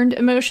earned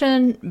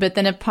emotion, but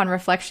then upon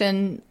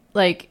reflection,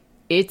 like,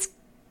 it's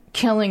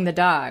killing the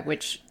dog,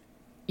 which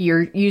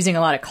you're using a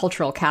lot of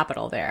cultural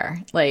capital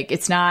there. Like,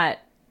 it's not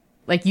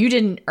like you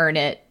didn't earn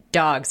it,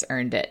 dogs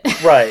earned it.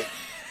 Right.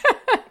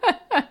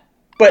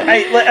 But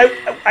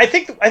I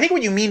think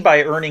what you mean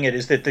by earning it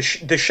is that the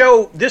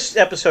show, this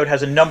episode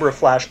has a number of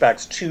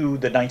flashbacks to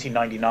the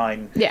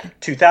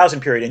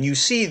 1999-2000 period, and you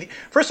see,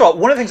 first of all,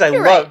 one of the things I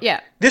love. Right, yeah.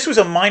 This was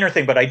a minor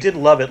thing, but I did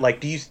love it.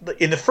 Like,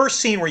 in the first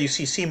scene where you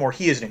see Seymour,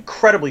 he is an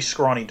incredibly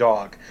scrawny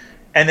dog,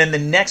 and then the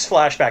next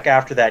flashback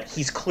after that,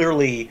 he's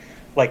clearly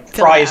like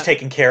Fry is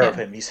taking care of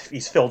him.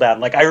 He's filled out.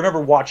 Like, I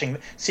remember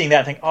seeing that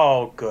and think,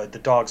 oh, good, the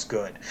dog's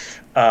good.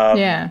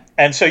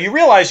 And so you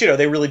realize,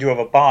 they really do have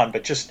a bond,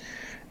 but just.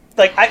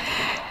 Like, I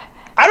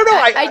don't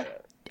know.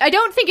 I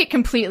don't think it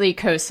completely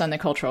coasts on the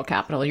cultural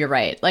capital. You're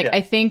right. Like,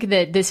 I think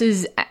that this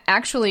is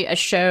actually a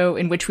show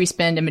in which we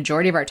spend a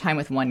majority of our time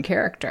with one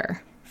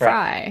character, Fry.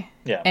 Right.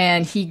 Yeah.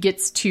 And he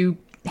gets to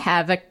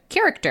have a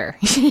character.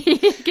 He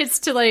gets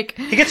to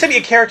be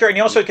a character, and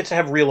he also gets to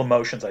have real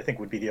emotions, I think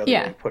would be the other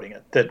way of putting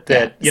it.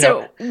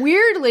 So,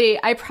 weirdly,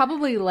 I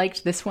probably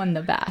liked this one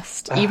the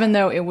best, even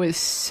though it was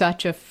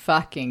such a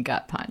fucking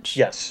gut punch.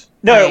 Yes.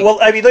 No, well,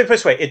 I mean, let me put it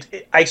this way.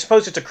 I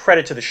suppose it's a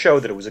credit to the show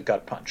that it was a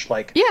gut punch.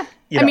 Like,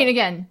 I mean,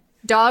 again,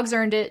 dogs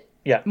earned it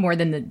more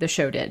than the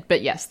show did.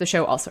 But yes, the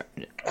show also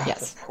earned it.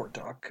 Yes. The poor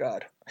dog,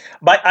 God.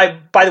 But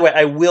by the way,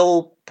 I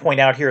will point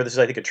out here, this is,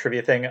 I think, a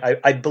trivia thing.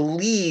 I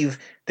believe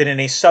that in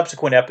a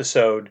subsequent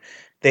episode,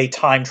 they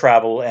time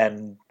travel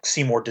and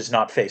Seymour does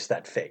not face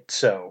that fate.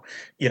 So,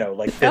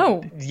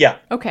 yeah.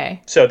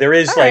 Okay. So there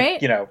is,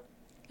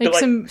 Like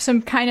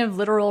some kind of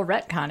literal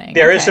retconning.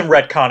 There is some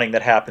retconning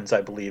that happens,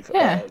 I believe,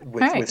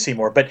 with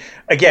Seymour. But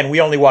again,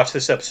 we only watched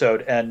this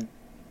episode, and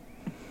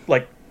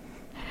I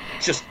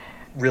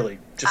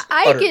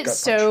get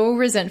so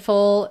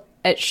resentful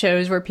at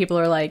shows where people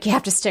are like, you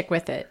have to stick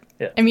with it.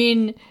 Yeah. I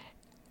mean,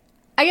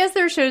 I guess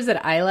there are shows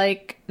that I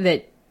like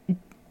that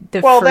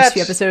the first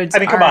few episodes. I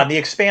mean, come on, The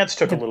Expanse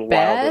took a little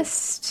while.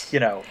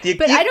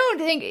 But I don't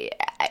think.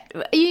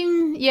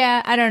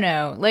 I don't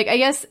know. Like, I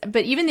guess,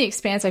 but even The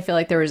Expanse, I feel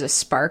like there was a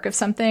spark of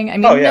something. I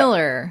mean,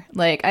 Miller.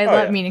 Like, I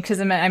love. I mean,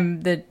 because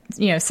I'm the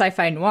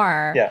sci-fi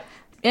noir. Yeah.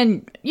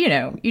 And,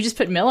 you just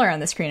put Miller on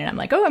the screen and I'm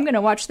like, oh, I'm going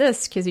to watch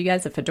this because you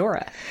guys have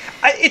fedora.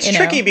 It's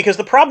tricky because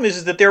the problem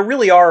is that there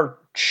really are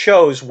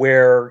shows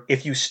where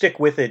if you stick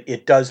with it,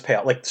 it does pay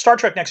out. Like Star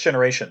Trek Next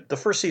Generation, the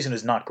first season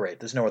is not great.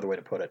 There's no other way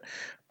to put it.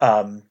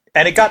 And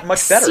it got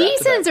much better.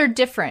 Seasons are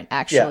different,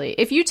 actually. Yeah.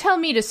 If you tell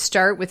me to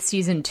start with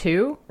season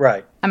 2,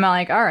 right, I'm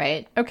like, all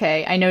right,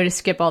 okay, I know to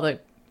skip all the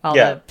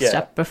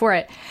stuff before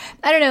it.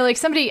 I don't know,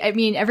 like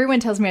everyone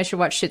tells me I should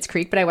watch Schitt's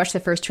Creek, but I watched the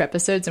first 2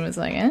 episodes and was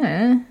like,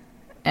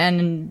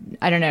 And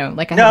I don't know,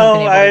 like I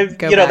haven't been able to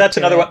go back that's to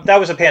another it. one. That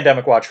was a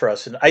pandemic watch for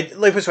us, and I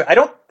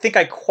don't think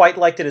I quite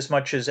liked it as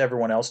much as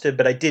everyone else did,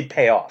 but I did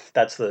pay off.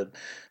 That's it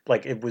was.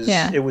 It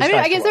was. I mean,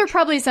 nice I guess there are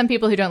probably some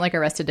people who don't like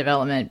Arrested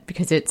Development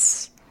because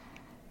it's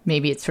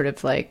sort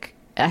of like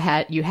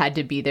you had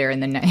to be there in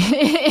the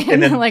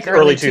like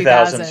early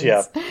 2000s.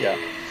 Yeah.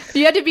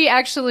 You had to be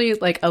actually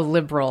like a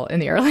liberal in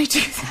the early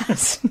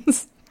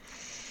 2000s.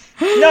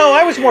 No,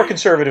 I was more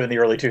conservative in the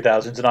early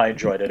 2000s, and I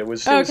enjoyed it. It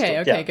was good.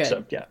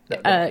 So,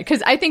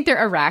 because I think their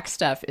Iraq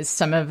stuff is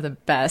some of the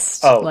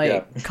best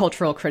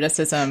cultural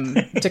criticism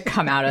to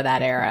come out of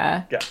that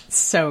era. Yeah.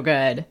 So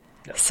good.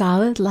 Yeah.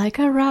 Solid like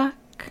a rock.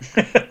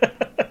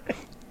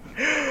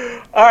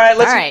 All right,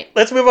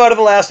 let's move on to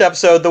the last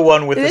episode, the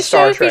one with the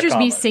Star Trek. This show features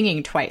comment. me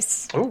singing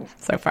twice. Ooh,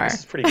 so far. This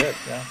is pretty good.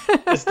 Yeah.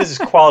 this is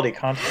quality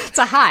content. It's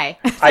a high.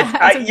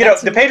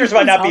 The patrons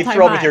might not be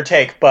thrilled with your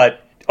take,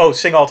 but. Oh,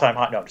 sing all time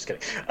high. No, I'm just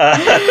kidding.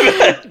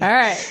 All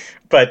right.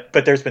 But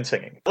there's been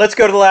singing. Let's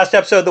go to the last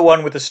episode, the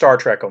one with the Star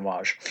Trek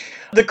homage.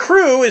 The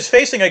crew is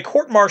facing a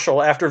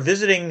court-martial after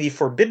visiting the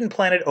forbidden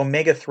planet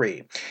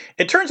Omega-3.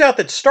 It turns out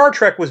that Star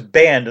Trek was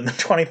banned in the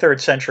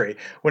 23rd century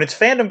when its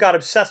fandom got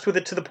obsessed with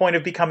it to the point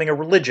of becoming a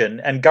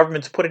religion, and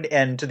governments put an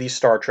end to these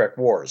Star Trek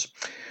wars.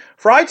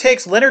 Fry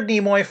takes Leonard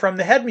Nimoy from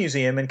the Head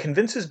Museum and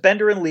convinces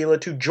Bender and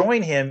Leela to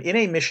join him in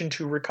a mission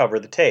to recover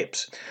the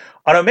tapes.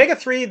 On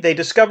Omega-3, they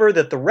discover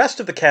that the rest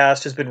of the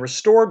cast has been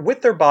restored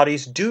with their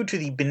bodies due to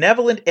the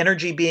benevolent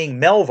energy being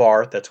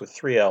Melvar, that's with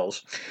 3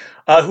 L's,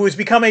 who has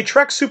become a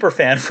Trek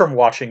superfan from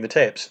watching the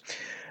tapes.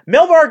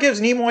 Melvar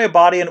gives Nimoy a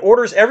body and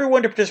orders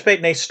everyone to participate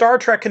in a Star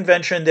Trek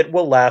convention that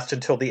will last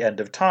until the end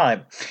of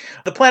time.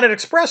 The Planet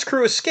Express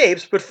crew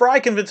escapes, but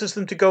Fry convinces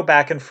them to go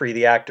back and free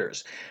the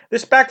actors.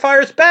 This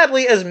backfires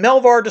badly as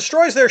Melvar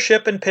destroys their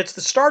ship and pits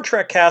the Star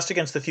Trek cast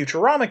against the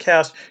Futurama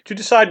cast to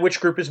decide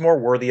which group is more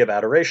worthy of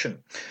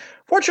adoration.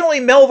 Fortunately,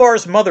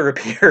 Melvar's mother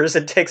appears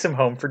and takes him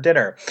home for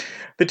dinner.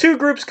 The two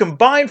groups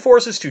combine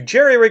forces to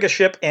jerry-rig a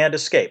ship and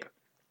escape.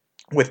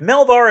 with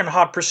Melvar in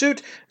hot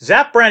pursuit.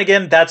 Zap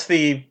Brannigan, that's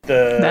the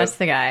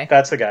guy.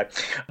 That's the guy.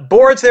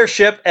 Boards their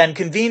ship and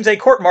convenes a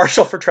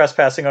court-martial for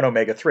trespassing on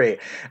Omega-3.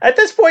 At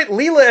this point,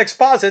 Leela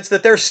exposits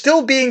that they're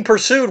still being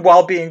pursued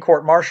while being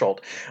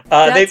court-martialed.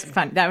 That's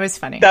fun. That was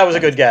funny. That was a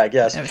good gag,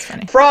 yes. That was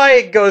funny.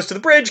 Fry goes to the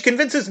bridge,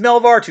 convinces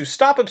Melvar to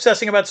stop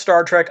obsessing about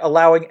Star Trek,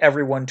 allowing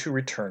everyone to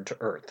return to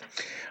Earth.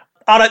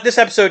 Anna, this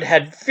episode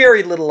had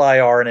very little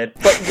IR in it,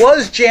 but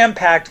was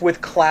jam-packed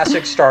with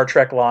classic Star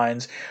Trek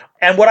lines.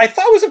 And what I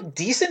thought was a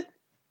decent,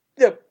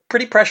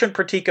 pretty prescient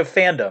critique of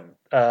fandom.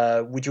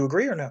 Would you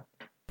agree or no?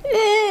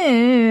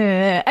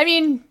 I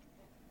mean,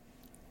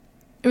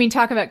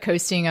 talk about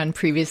coasting on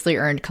previously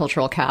earned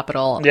cultural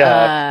capital.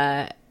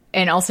 Yeah.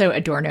 And also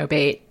Adorno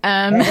bait.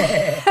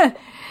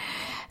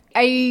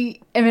 I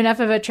am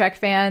enough of a Trek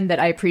fan that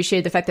I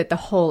appreciate the fact that the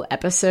whole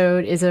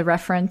episode is a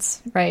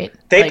reference, right?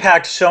 They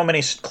packed so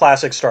many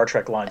classic Star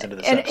Trek lines into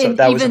this episode. And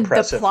that even was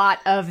impressive. The plot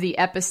of the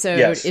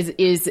episode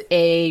is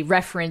a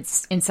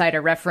reference inside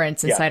a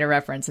reference inside a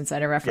reference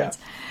inside a reference.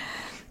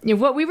 Yeah.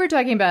 What we were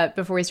talking about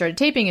before we started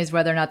taping is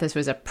whether or not this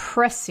was a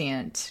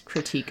prescient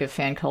critique of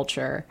fan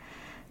culture.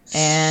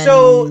 And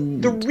so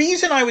the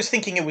reason I was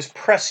thinking it was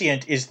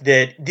prescient is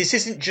that this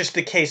isn't just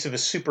the case of a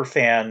super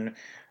fan,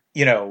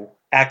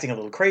 acting a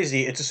little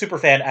crazy. It's a super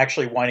fan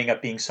actually winding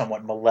up being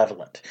somewhat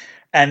malevolent.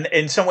 And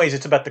in some ways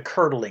it's about the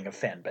curdling of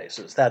fan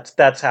bases.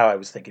 That's how I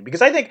was thinking.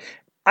 Because I think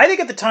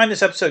at the time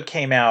this episode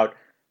came out,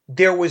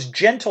 there was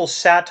gentle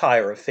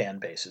satire of fan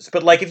bases.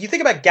 But if you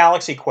think about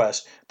Galaxy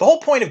Quest, the whole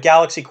point of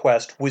Galaxy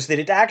Quest was that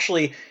it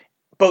actually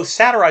both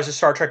satirizes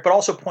Star Trek, but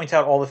also points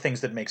out all the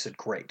things that makes it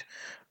great.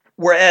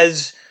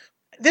 Whereas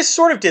this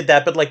sort of did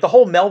that, but the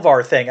whole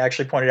Melvar thing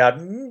actually pointed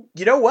out,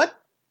 you know what?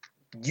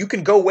 You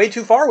can go way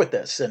too far with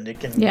this, and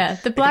it can. Yeah,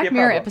 the Black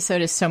Mirror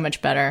episode is so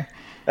much better.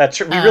 That's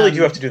true. We really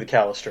do have to do the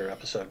Callister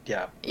episode.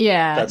 Yeah.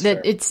 Yeah,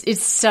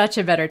 it's such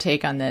a better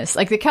take on this.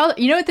 What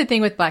the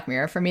thing with Black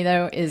Mirror for me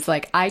though is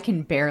I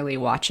can barely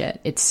watch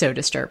it. It's so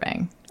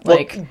disturbing.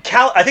 I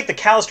think the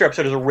Callister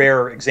episode is a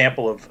rare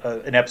example of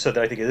an episode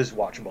that I think is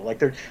watchable.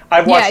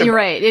 I've watched. Yeah, you're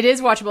right. It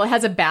is watchable. It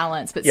has a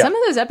balance, but some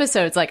of those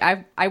episodes,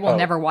 I will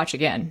never watch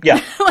again. Yeah.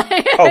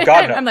 Oh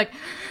God, no. I'm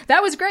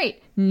that was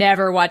great.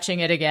 Never watching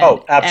it again.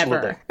 Oh,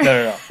 absolutely.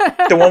 Ever.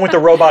 No. The one with the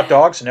robot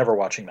dogs. Never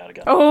watching that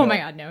again. Oh my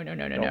God, no.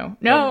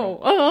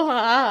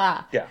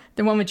 Oh, yeah.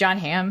 The one with John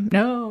Hamm.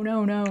 No.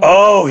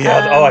 Oh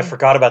yeah. I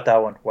forgot about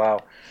that one.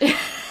 Wow.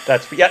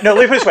 Let me put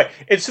it this way.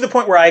 It's to the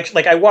point where I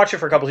watched it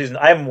for a couple seasons.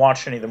 I haven't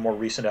watched any of the more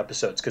recent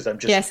episodes because I'm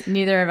just... Yes,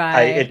 neither have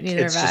I.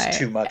 It's just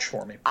too much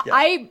for me.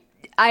 Yeah.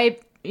 I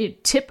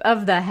tip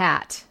of the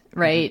hat,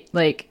 right?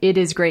 Mm-hmm. It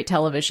is great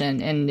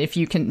television, and if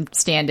you can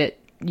stand it,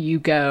 you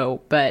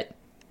go. But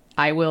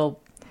I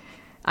will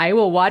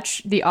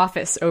watch The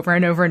Office over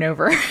and over and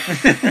over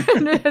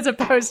as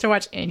opposed to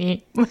watch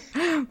any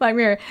Black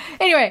Mirror.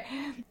 Anyway...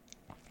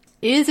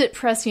 Is it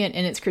prescient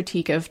in its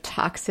critique of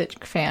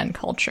toxic fan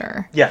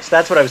culture? Yes,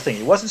 that's what I was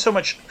thinking. It wasn't so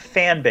much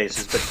fan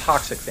bases, but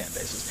toxic fan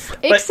bases.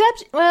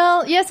 Except,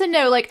 yes and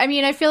no.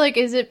 I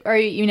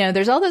feel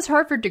there's all those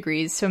Harvard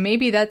degrees, so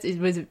maybe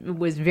it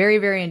was very,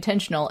 very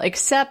intentional,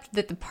 except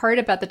that the part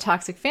about the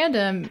toxic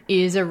fandom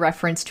is a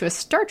reference to a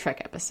Star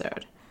Trek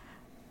episode.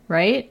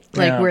 Right?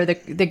 Where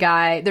the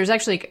guy, there's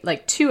actually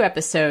 2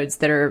 episodes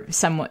that are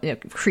somewhat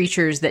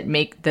creatures that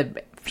make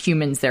the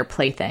humans their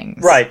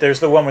playthings. Right. There's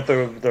the one with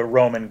the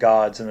Roman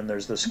gods, and then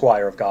there's the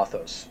Squire of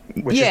Gothos,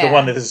 which is the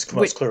one that this is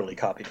most clearly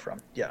copied from.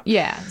 Yeah.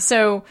 Yeah.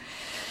 So,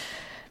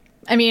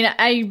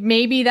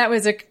 maybe that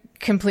was a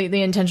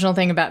completely intentional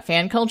thing about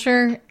fan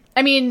culture.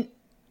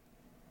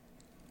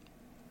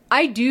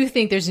 I do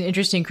think there's an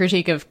interesting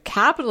critique of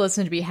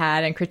capitalism to be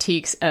had and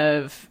critiques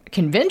of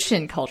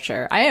convention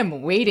culture. I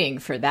am waiting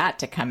for that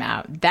to come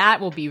out. That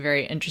will be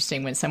very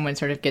interesting when someone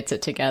sort of gets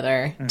it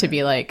together to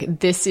be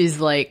this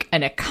is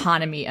an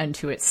economy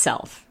unto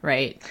itself,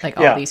 right?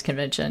 All these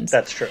conventions.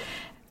 That's true.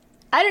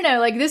 I don't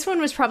know. This one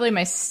was probably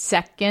my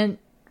second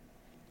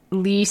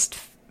least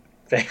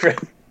favorite.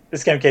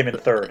 This game came in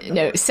third.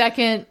 No,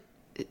 second.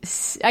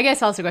 I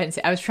guess I'll also go ahead and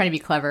say I was trying to be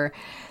clever.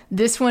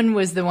 This one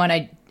was the one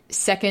I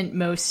second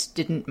most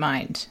didn't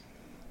mind.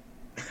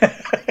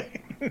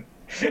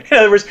 In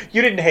other words,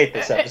 you didn't hate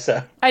this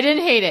episode. I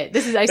didn't hate it.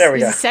 This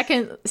is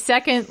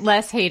second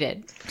less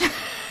hated.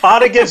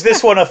 Anna gives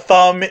this one a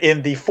thumb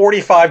in the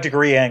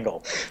 45-degree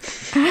angle.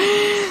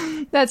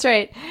 That's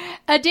right.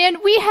 Dan,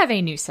 we have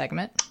a new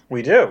segment.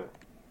 We do.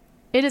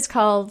 It is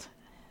called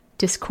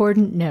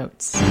Discordant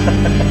Notes.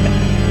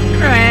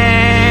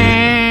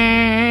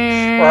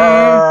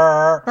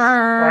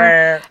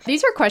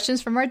 These are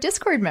questions from our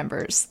Discord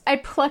members. I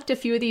plucked a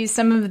few of these,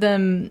 some of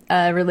them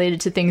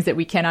related to things that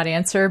we cannot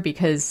answer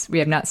because we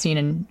have not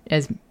seen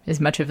as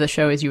much of the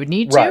show as you would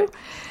need to.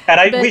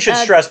 And we should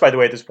stress, by the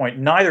way, at this point,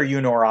 neither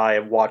you nor I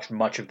have watched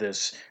much of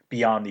this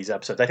beyond these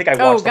episodes. I think I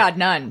watched...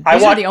 none.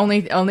 These are the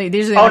only...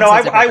 These are the only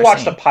episodes I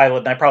watched the pilot,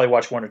 and I probably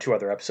watched 1 or 2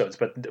 other episodes,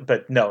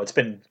 but no, it's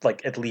been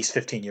at least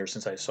 15 years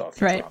since I saw a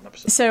Futurama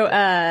episode. So,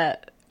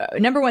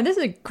 number 1, this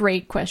is a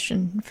great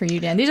question for you,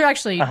 Dan. These are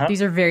actually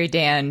these are very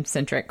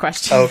Dan-centric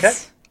questions. Okay.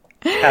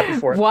 Happy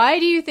for it. Why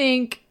do you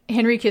think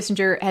Henry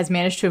Kissinger has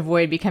managed to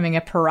avoid becoming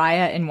a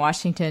pariah in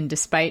Washington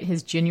despite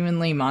his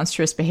genuinely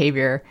monstrous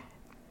behavior?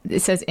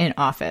 It says in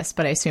office,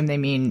 but I assume they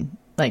mean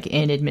like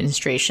in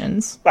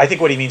administrations. I think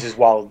what he means is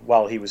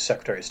while he was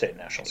Secretary of State and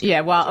National Security.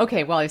 Yeah, while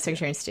he was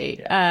Secretary of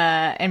State.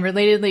 Yeah. And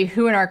relatedly,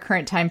 who in our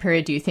current time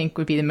period do you think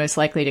would be the most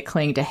likely to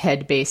cling to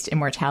head-based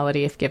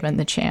immortality if given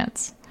the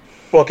chance?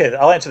 Well, okay,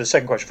 I'll answer the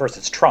second question first.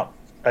 It's Trump.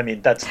 I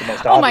mean, that's the most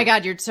obvious. Oh my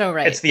God, you're so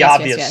right. It's the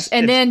obvious. Yes.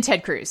 And then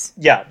Ted Cruz.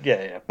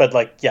 Yeah. But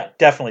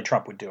definitely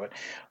Trump would do it.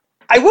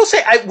 I will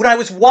say, when I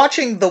was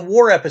watching the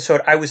war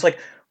episode, I was like,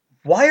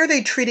 why are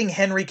they treating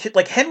Henry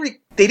like Henry?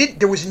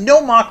 There was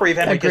no mockery of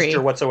Henry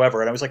Kissinger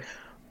whatsoever, and I was like,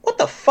 what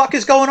the fuck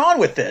is going on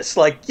with this?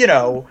 Like,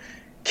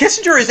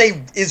 Kissinger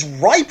is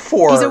ripe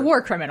for. He's a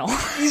war criminal.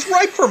 He's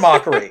ripe for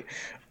mockery.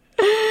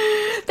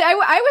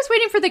 I was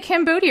waiting for the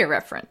Cambodia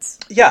reference.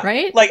 Yeah.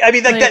 Right? Like, I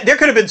mean, there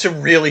could have been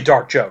some really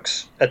dark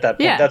jokes at that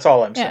point. Yeah, that's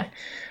all I'm saying. Yeah.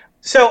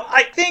 So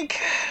I think,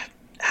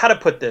 how to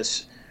put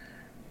this,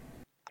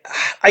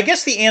 I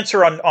guess the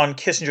answer on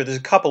Kissinger, there's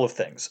a couple of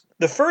things.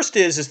 The first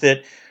is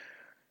that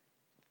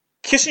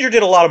Kissinger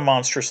did a lot of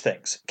monstrous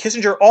things.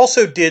 Kissinger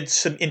also did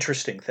some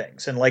interesting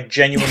things and like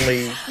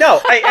genuinely,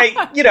 No,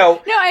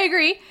 I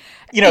agree.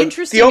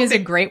 Interesting is a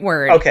great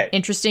word. Okay.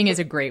 Interesting is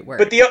a great word.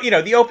 But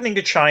the opening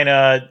to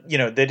China, the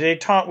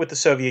détente with the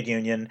Soviet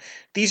Union,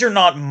 these are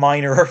not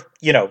minor,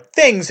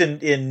 things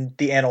in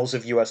the annals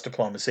of U.S.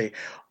 diplomacy.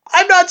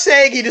 I'm not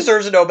saying he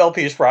deserves a Nobel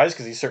Peace Prize,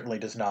 because he certainly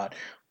does not.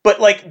 But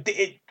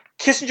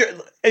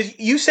Kissinger, as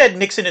you said,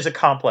 Nixon is a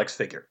complex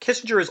figure.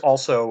 Kissinger is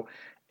also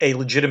a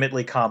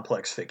legitimately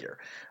complex figure.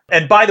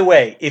 And by the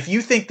way, if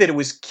you think that it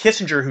was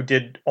Kissinger who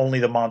did only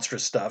the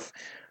monstrous stuff,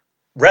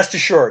 rest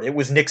assured, it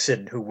was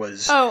Nixon who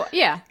was. Oh,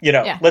 yeah.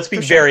 Let's be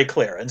very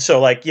clear. And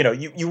so,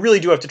 you really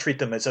do have to treat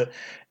them as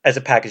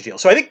a package deal.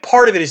 So I think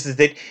part of it is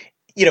that,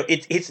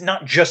 it's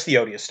not just the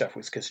odious stuff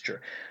with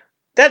Kissinger.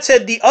 That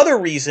said, the other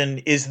reason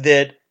is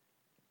that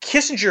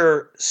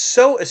Kissinger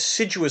so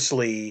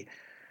assiduously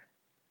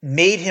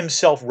made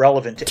himself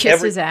relevant to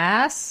Kiss his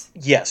ass?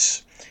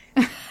 Yes.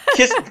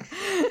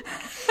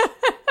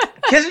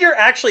 Kissinger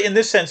actually, in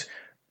this sense,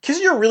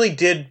 Kissinger really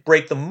did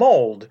break the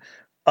mold.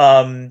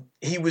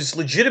 He was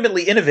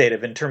legitimately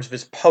innovative in terms of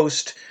his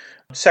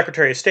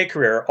post-Secretary of State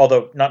career,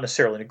 although not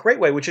necessarily in a great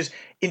way, which is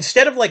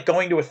instead of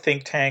going to a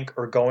think tank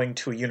or going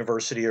to a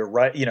university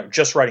or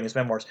just writing his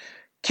memoirs,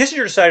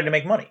 Kissinger decided to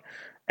make money.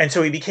 And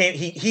so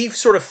he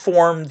sort of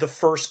formed the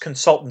first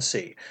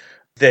consultancy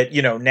that,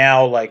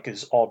 now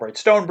is Albright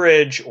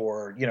Stonebridge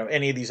or,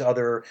 any of these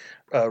other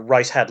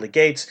Rice Hadley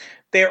Gates.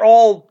 They're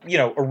all,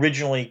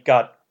 originally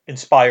got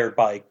inspired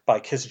by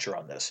Kissinger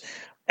on this.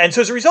 And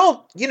so as a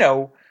result,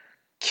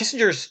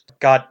 Kissinger's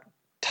got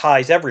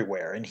ties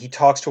everywhere and he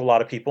talks to a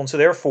lot of people. And so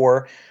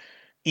therefore,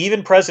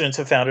 even presidents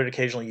have found it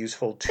occasionally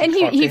useful to talk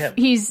to him.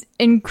 He's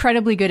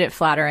incredibly good at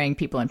flattering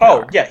people in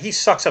power. Oh, yeah. He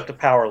sucks up to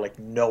power like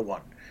no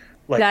one.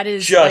 That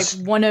is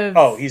one of...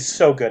 Oh, he's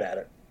so good at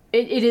it.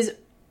 It is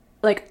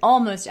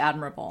almost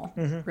admirable,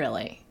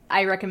 really.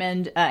 I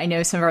recommend, I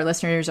know some of our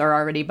listeners are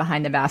already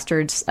Behind the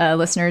Bastards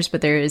listeners, but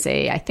there is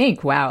I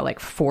think,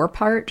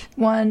 4-part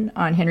one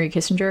on Henry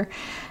Kissinger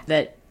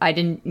that I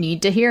didn't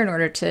need to hear in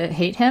order to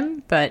hate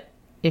him. But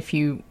if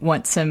you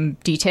want some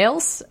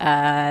details,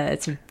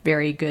 it's a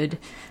very good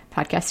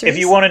podcast series. If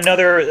you want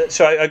another,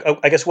 so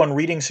I guess one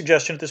reading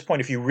suggestion at this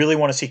point, if you really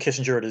want to see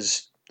Kissinger at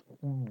his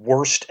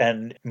worst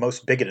and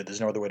most bigoted,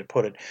 there's no other way to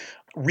put it,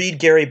 read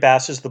Gary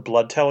Bass's The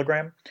Blood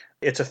Telegram.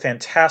 It's a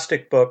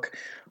fantastic book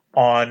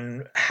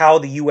on how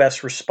the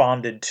U.S.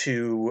 responded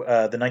to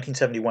the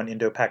 1971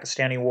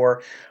 Indo-Pakistani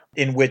War,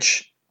 in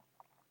which,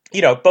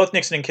 both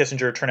Nixon and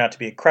Kissinger turned out to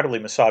be incredibly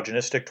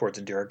misogynistic towards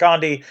Indira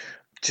Gandhi,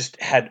 just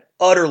had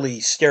utterly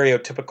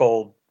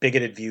stereotypical,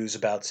 bigoted views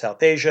about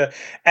South Asia,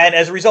 and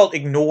as a result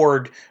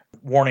ignored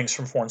warnings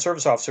from Foreign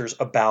Service officers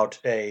about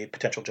a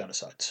potential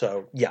genocide.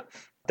 So, yeah,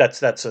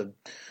 it's a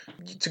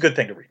good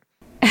thing to read.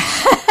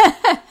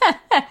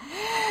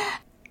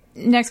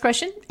 Next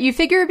question. You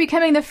figure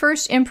becoming the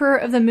first emperor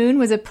of the moon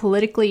was a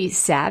politically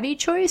savvy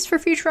choice for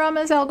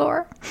Futurama's Al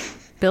Gore?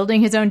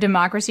 Building his own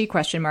democracy,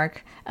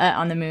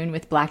 on the moon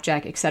with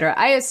blackjack, etc.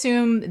 I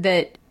assume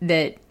that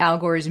Al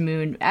Gore's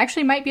moon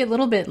actually might be a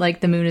little bit like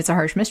the moon is a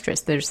harsh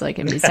mistress. There's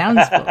it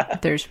sounds,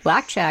 there's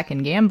blackjack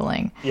and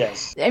gambling.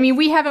 Yes. I mean,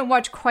 we haven't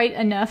watched quite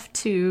enough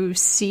to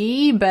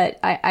see, but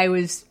I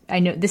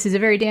know this is a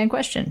very Dan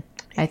question,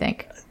 I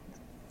think.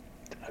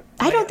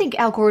 I don't think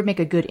Al Gore would make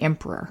a good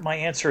emperor. My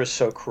answer is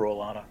so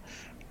cruel, Anna,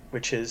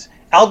 which is,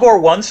 Al Gore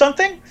won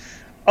something?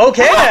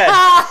 Okay,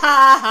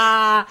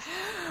 then.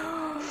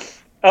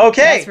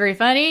 Okay. That's very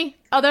funny.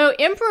 Although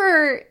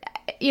emperor,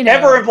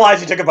 Emperor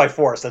implies he took it by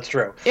force, that's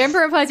true.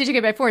 Emperor implies he took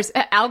it by force.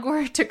 Al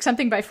Gore took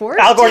something by force?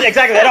 Al Gore,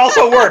 exactly, that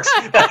also works.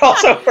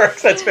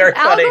 That's very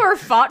funny. Al Gore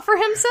fought for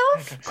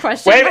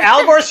himself? Wait,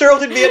 Al Gore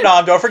served in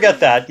Vietnam, don't forget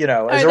that,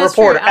 as a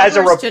reporter. As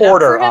a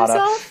reporter,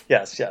 Anna.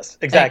 Yes,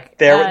 exactly.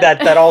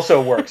 That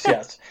also works,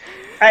 yes.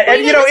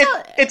 And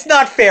it's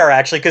not fair,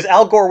 actually, because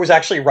Al Gore was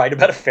actually right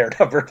about a fair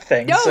number of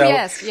things. Oh, so,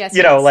 yes.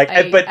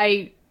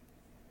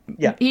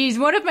 Yeah. He's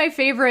one of my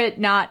favorite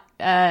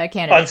candidates.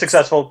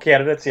 Unsuccessful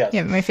candidates, yes.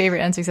 Yeah, my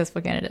favorite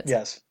unsuccessful candidates.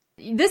 Yes.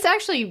 This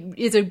actually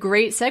is a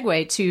great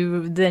segue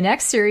to the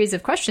next series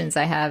of questions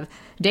I have.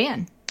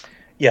 Dan.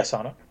 Yes,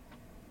 Anna.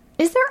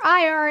 Is there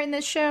IR in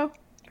this show?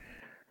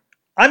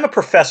 I'm a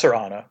professor,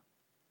 Anna.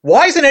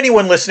 Why isn't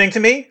anyone listening to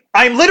me?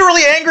 I'm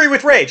literally angry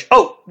with rage.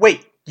 Oh,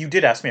 wait. You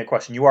did ask me a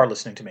question. You are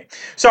listening to me.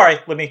 Sorry.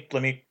 Let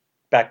me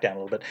back down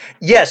a little bit.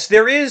 Yes,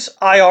 there is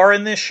IR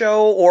in this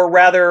show, or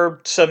rather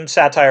some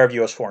satire of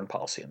U.S. foreign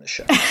policy in this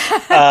show.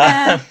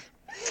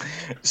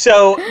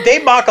 So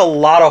they mock a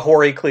lot of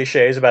hoary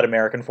cliches about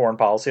American foreign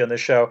policy on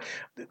this show.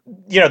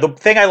 You know, the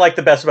thing I like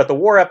the best about the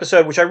war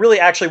episode, which I really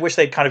actually wish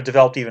they'd kind of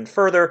developed even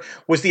further,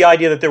 was the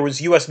idea that there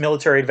was U.S.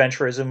 military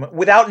adventurism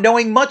without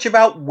knowing much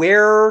about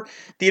where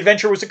the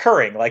adventure was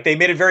occurring. Like, they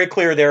made it very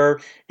clear their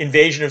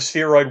invasion of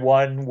Spheroid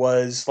 1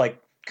 was,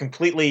 like,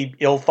 completely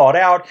ill thought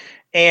out.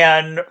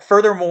 And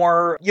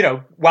furthermore, you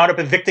know, wound up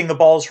evicting the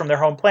balls from their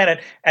home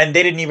planet, and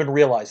they didn't even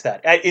realize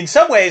that. In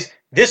some ways,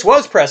 this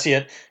was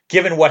prescient,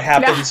 given what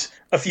happens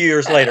a few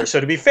years later.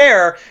 So to be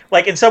fair,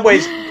 like, in some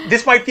ways,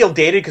 this might feel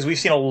dated because we've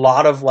seen a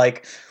lot of,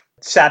 like,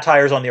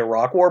 satires on the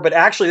Iraq War, but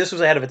actually this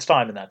was ahead of its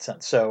time in that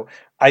sense. So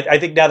I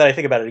think now that I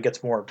think about it, it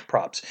gets more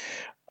props.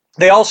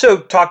 They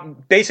also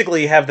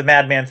basically have the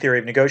madman theory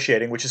of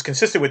negotiating, which is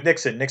consistent with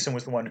Nixon. Nixon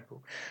was the one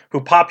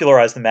who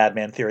popularized the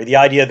madman theory. The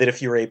idea that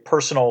if you're a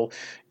personal,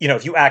 you know,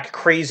 if you act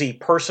crazy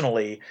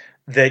personally,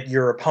 that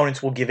your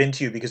opponents will give in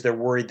to you because they're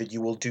worried that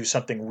you will do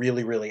something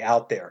really, really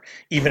out there,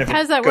 even if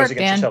it goes against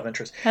your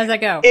self-interest. How does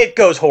that go? It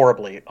goes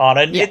horribly,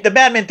 Anna. Yeah. The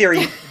madman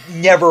theory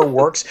never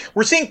works.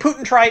 We're seeing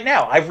Putin try it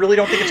now. I really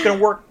don't think it's going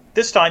to work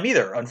this time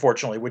either,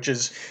 unfortunately, which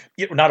is,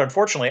 not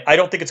unfortunately, I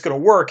don't think it's going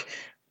to work.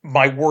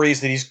 My worry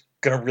is that he's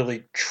going to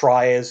really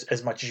try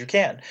as much as you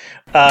can.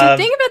 The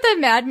thing about the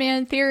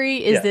madman theory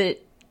is that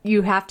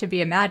you have to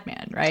be a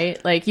madman, right?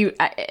 Like you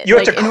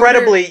have to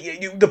credibly.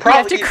 You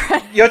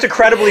have to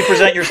credibly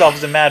present yourself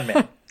as a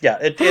madman. Yeah,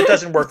 it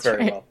doesn't work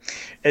very well.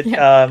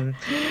 And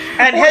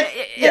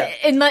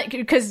like,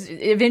 because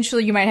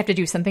eventually you might have to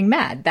do something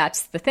mad.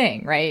 That's the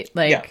thing, right?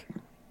 Like, okay.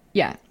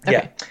 Yeah.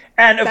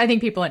 And I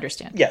think people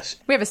understand. Yes.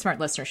 We have a smart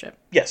listenership.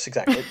 Yes,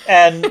 exactly.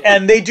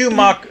 And they do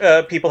mock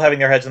people having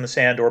their heads in the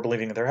sand or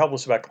believing that they're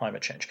helpless about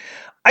climate change.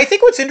 I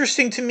think what's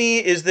interesting to me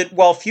is that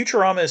while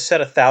Futurama is set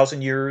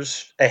 1,000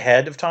 years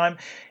ahead of time,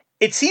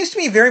 it seems to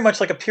me very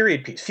much like a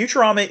period piece.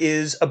 Futurama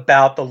is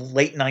about the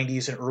late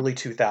 90s and early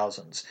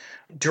 2000s,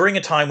 during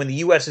a time when the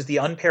U.S. is the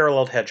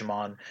unparalleled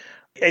hegemon.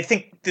 I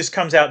think this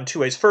comes out in two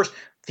ways. First,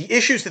 the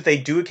issues that they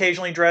do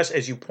occasionally address,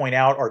 as you point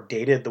out, are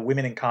dated. The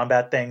women in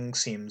combat thing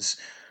seems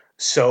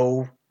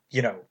so,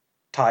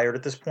 tired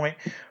at this point.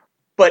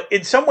 But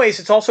in some ways,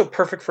 it's also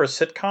perfect for a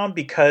sitcom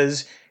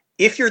because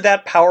if you're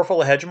that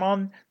powerful a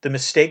hegemon, the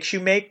mistakes you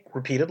make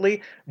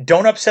repeatedly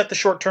don't upset the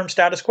short-term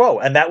status quo.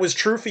 And that was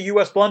true for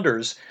U.S.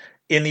 blunders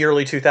in the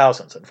early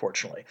 2000s,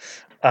 unfortunately.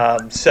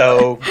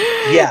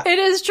 Yeah. It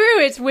is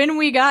true. It's when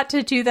we got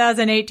to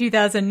 2008,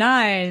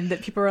 2009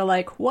 that people were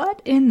like,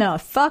 what in the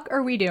fuck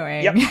are we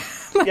doing? Yep.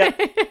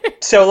 Yep.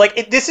 So,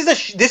 this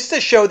is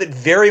a show that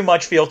very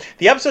much feels,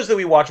 the episodes that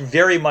we watched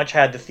very much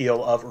had the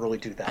feel of early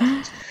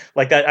 2000s.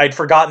 Like that, I'd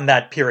forgotten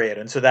that period.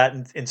 And so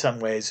that, in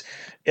some ways,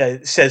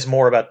 says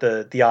more about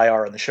the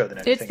IR in the show than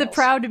anything else. It's the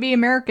proud to be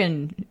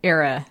American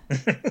era,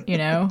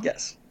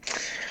 Yes.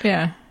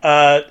 Yeah.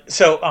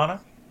 So, Anna?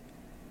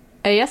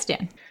 Yes,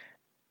 Dan.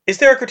 Is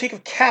there a critique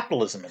of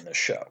capitalism in this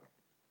show?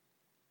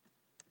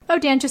 Oh,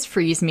 Dan, just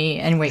freeze me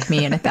and wake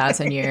me in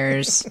 1,000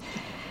 years.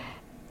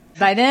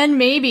 By then,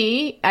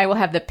 maybe I will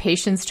have the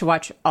patience to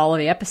watch all of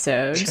the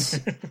episodes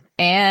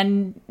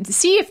and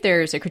see if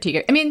there's a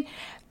critique. I mean,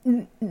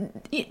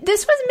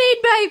 this was made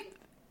by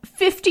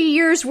 50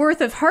 years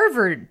worth of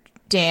Harvard,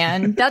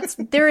 Dan.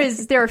 There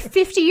are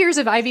 50 years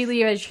of Ivy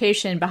League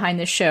education behind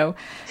this show.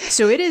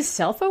 So it is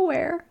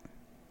self-aware.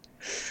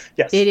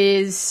 Yes. It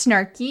is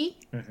snarky.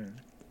 Mm-hmm.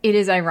 It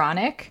is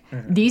ironic.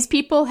 Mm-hmm. These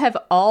people have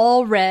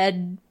all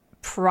read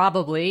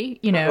probably,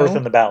 Earth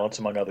and the Balance,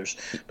 among others.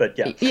 But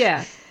yeah.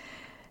 Yeah.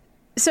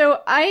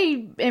 So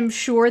I am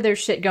sure there's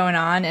shit going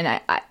on,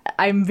 and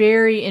I'm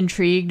very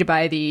intrigued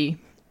by the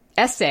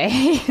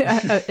essay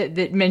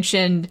that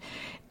mentioned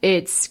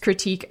its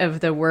critique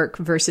of the work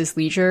versus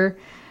leisure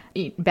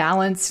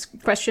balance ?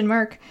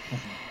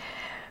 Mm-hmm.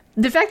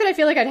 The fact that I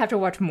feel like I'd have to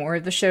watch more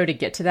of the show to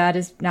get to that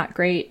is not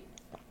great.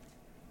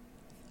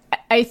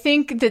 I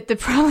think that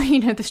probably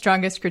the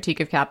strongest critique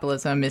of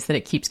capitalism is that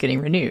it keeps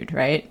getting renewed,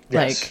 right?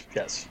 Yes.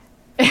 Yes.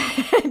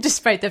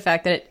 Despite the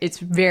fact that it's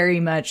very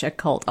much a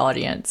cult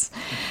audience.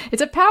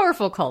 It's a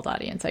powerful cult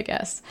audience, I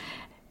guess.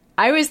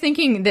 I was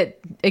thinking that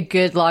a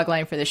good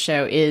logline for the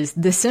show is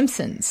The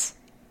Simpsons,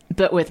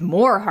 but with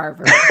more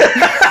Harvard.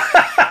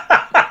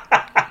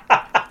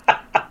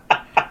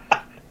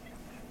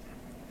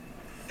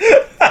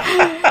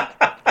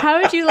 How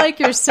would you like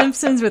your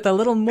Simpsons with a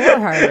little more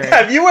Harvard?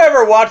 Have you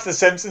ever watched The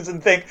Simpsons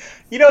and think,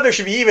 there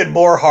should be even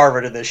more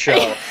Harvard in this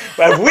show?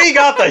 But we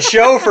got the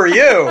show for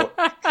you.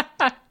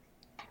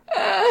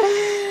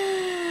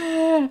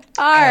 All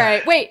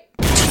right, wait.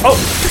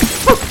 Oh.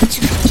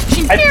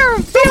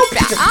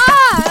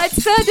 It's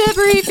the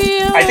debris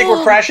field. I think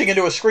we're crashing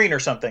into a screen or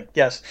something.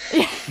 Yes.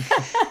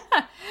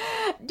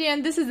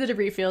 Dan, this is the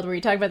debris field where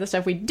we talk about the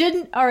stuff we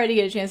didn't already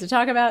get a chance to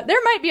talk about. There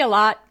might be a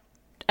lot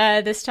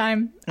this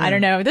time. I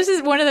don't know. This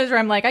is one of those where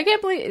I'm like,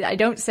 I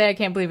don't say I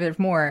can't believe there's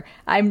more.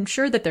 I'm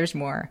sure that there's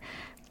more.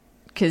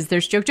 Because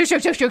there's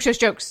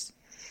jokes.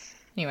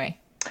 Anyway,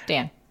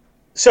 Dan.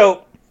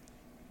 So,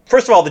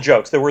 first of all, the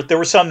jokes. There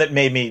were some that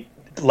made me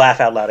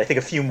laugh out loud. I think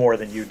a few more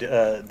than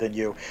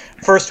you.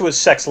 First was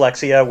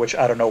sexlexia, which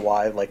I don't know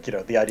why. Like,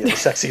 the idea of a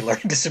sexy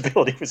learning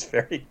disability was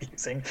very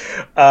amusing.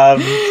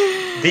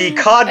 The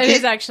cod.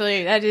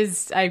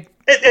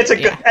 It's a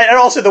good, and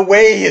also the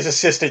way his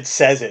assistant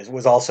says it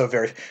was also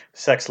very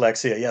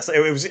sexlexia. Yes,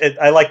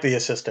 I like the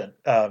assistant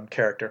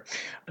character.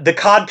 The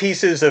cod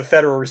pieces of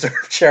Federal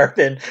Reserve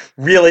Chairman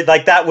really,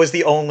 like, that was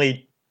the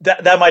only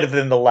that might have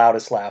been the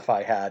loudest laugh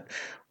I had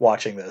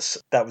watching this.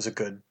 That was a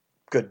good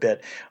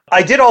bit.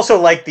 I did also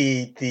like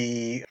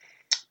the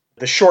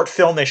short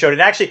film they showed,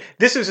 and actually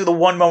this is the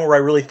one moment where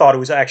I really thought it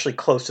was actually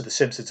close to The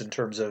Simpsons in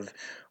terms of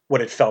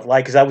what it felt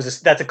like,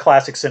 because that's a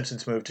classic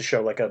Simpsons move to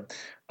show like a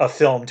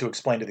film to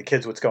explain to the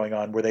kids what's going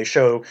on, where they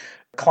show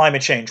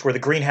climate change, where the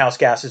greenhouse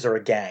gases are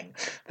a gang.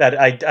 That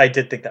I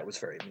did think that was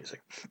very amusing.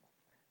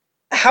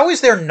 How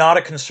is there not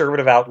a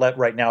conservative outlet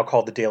right now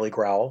called the Daily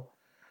Growl?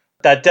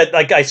 That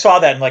like, I saw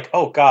that and like,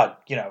 oh God,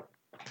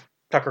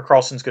 Tucker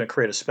Carlson's going to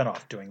create a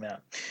spinoff doing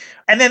that.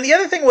 And then the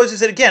other thing is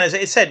that, again, as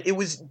I said,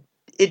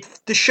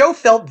 the show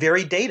felt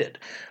very dated.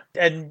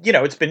 And,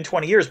 it's been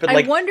 20 years, but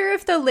I wonder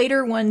if the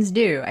later ones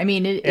do. I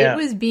mean, it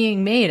was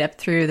being made up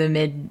through the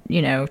mid,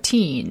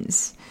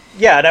 teens.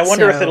 Yeah, and I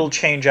wonder if it'll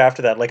change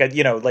after that. Like,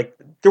 like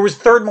there was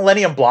Third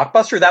Millennium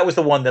Blockbuster. That was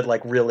the one that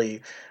like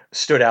really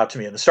stood out to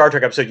me in the Star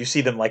Trek episode. You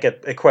see them like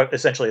at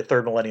essentially a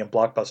Third Millennium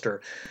Blockbuster,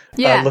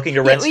 looking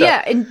to rent stuff.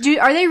 Yeah, and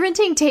are they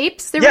renting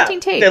tapes? They're renting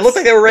tapes. They look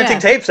like they were renting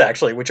tapes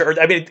actually, which are,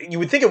 I mean, you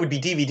would think it would be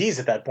DVDs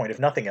at that point if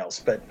nothing else.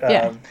 But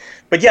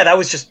that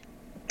was just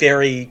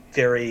very,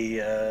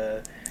 very,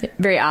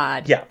 very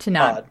odd. Yeah, to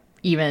not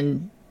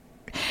even,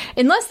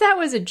 unless that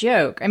was a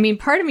joke. I mean,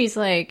 part of me is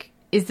like,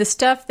 is the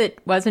stuff that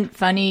wasn't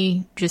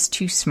funny just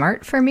too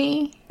smart for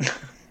me?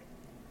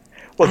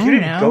 Well, you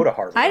didn't go to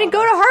Harvard. I didn't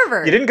go to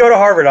Harvard. You didn't go to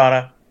Harvard,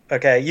 Anna.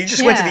 Okay, you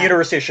just went to the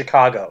University of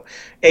Chicago.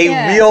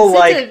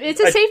 It's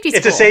a safety school.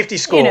 It's a safety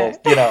school,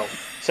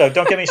 So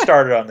don't get me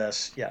started on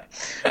this. Yeah,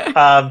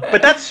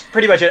 but that's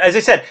pretty much it. As I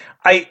said,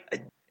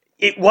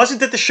 it wasn't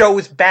that the show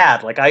was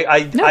bad. Like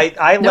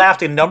I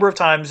laughed a number of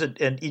times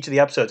in each of the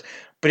episodes,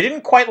 but I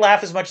didn't quite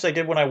laugh as much as I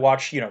did when I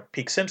watched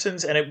Peak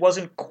Simpsons, and it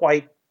wasn't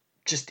quite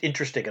just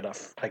interesting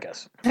enough, I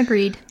guess.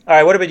 Agreed. All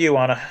right, what about you,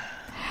 Anna?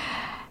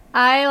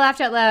 I laughed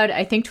out loud,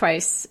 I think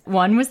twice.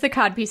 One was the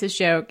codpieces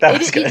joke. That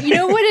was good. You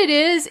know what it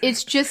is?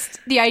 It's just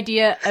the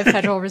idea of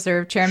Federal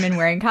Reserve Chairman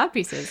wearing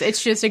codpieces.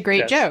 It's just a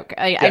great joke.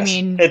 I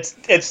mean,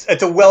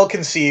 it's a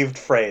well-conceived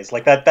phrase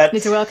like that.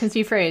 It's a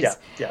well-conceived phrase.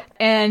 Yeah.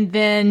 And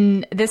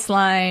then this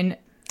line: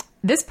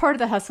 "This part of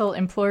the hustle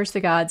implores the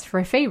gods for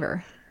a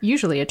favor,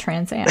 usually a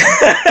Trans Am."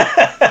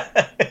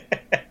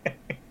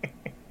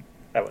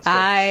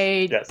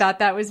 I thought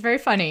that was very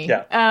funny.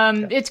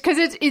 It's because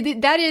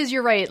that is,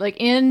 you're right. Like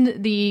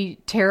in the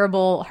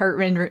terrible,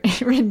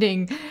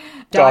 heart-rending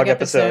dog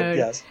episode,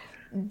 yes,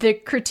 the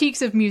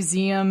critiques of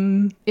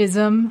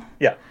museum-ism,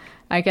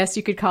 I guess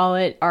you could call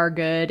it, are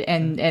good,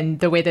 and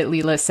the way that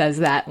Leela says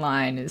that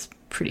line is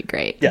pretty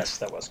great. Yes,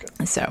 that was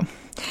good. So,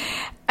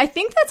 I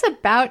think that's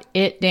about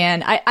it,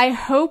 Dan. I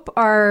hope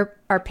our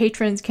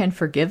patrons can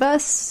forgive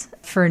us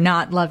for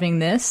not loving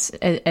this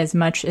as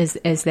much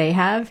as they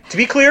have. To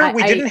be clear,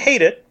 we didn't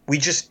hate it. We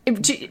just...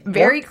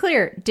 Very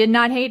clear. Did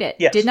not hate it.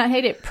 Yes. Did not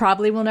hate it.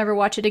 Probably will never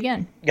watch it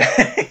again.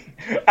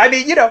 I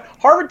mean,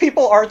 Harvard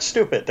people aren't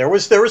stupid. There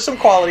was some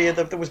quality that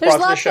was brought to the show. There's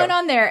lots going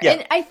on there. Yeah.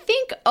 And I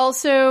think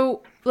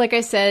also, like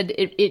I said,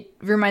 it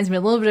reminds me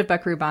a little bit of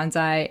Buckaroo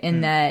Banzai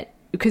in that,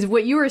 because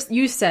what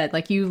you said,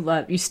 like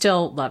you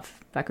still love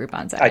Buckaroo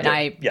Banzai, and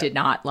I did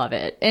not love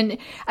it, and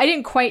I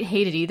didn't quite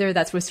hate it either.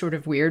 That was sort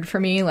of weird for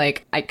me.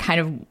 Like I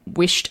kind of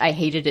wished I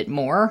hated it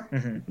more,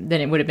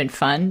 then it would have been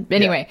fun. But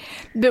anyway,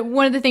 but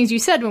one of the things you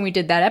said when we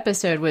did that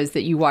episode was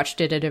that you watched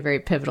it at a very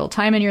pivotal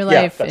time in your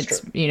life. Yeah, that's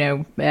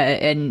true.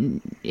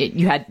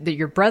 You had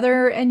your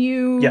brother and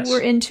you were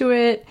into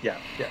it. Yeah.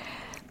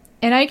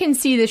 And I can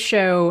see the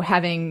show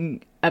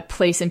having a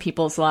place in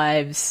people's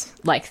lives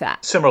like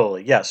that.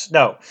 Similarly, yes.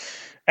 No.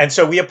 And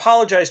so we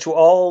apologize to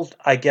all,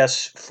 I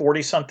guess,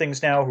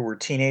 40-somethings now who were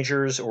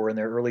teenagers or in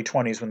their early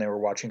 20s when they were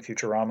watching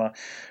Futurama.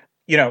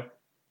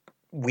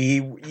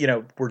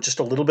 We're just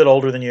a little bit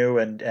older than you,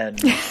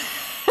 and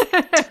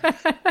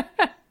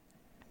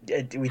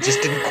we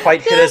just didn't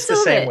quite hit us the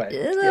same way.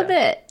 A little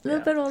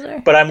bit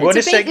older. But I'm going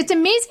to say... It's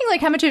amazing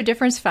like how much of a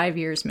difference 5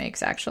 years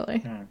makes,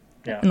 actually.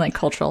 And like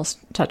cultural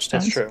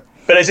touchstones. That's true.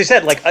 But as I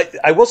said, like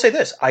I will say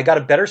this, I got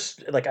a better,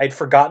 like I'd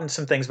forgotten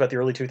some things about the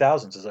early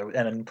 2000s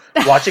and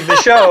watching the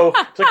show,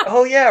 it's like,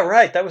 oh yeah,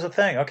 right, that was a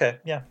thing. Okay,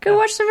 yeah. Go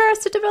watch some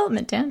Arrested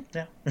Development, Dan.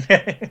 Yeah.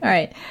 All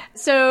right.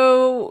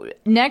 So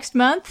next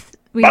month,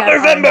 We have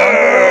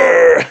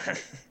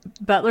Butlervember!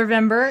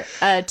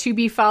 Butlervember, to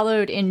be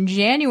followed in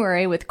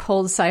January with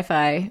Cold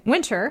Sci-Fi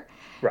Winter.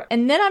 Right.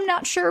 And then I'm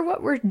not sure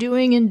what we're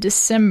doing in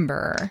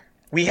December.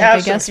 We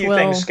have some few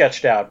things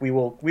sketched out. We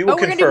will confirm. We're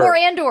going to do more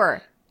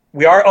Andor.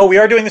 We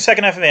are doing the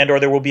second half of Andor.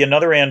 There will be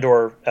another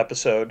Andor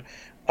episode.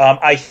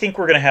 I think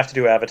we're going to have to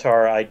do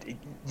Avatar.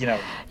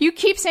 You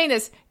keep saying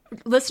this.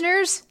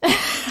 Listeners,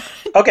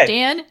 okay.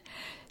 Dan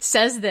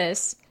says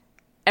this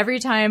every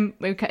time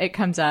it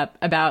comes up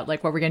about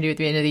like what we're going to do at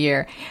the end of the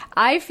year.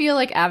 I feel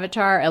like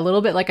Avatar a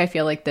little bit like I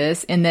feel like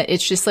this, in that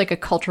it's just like a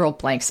cultural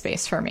blank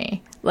space for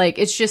me. Like,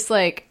 it's just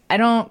like, I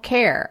don't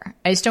care.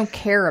 I just don't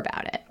care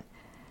about it.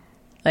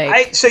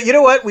 Like, so you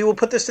know what? We will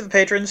put this to the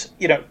patrons.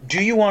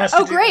 Do you want us to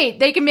do... Oh, great.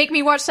 They can make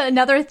me watch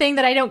another thing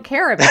that I don't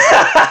care about.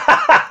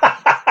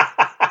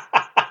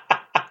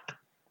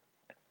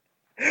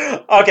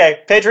 Okay,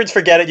 patrons,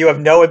 forget it. You have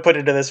no input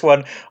into this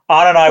one.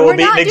 Anna and I will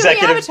meet an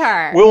executive.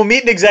 We will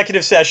meet an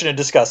executive session and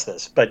discuss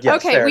this. But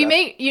yes, okay,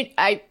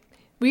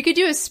 we could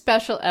do a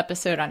special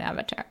episode on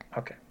Avatar.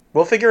 Okay,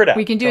 we'll figure it out.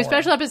 We can do a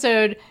special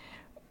episode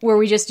where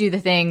we just do the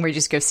thing where we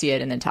just go see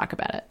it and then talk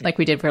about it, like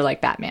we did for like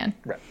Batman.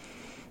 Right.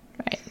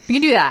 We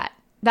can do that.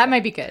 That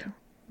might be good.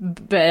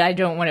 But I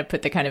don't want to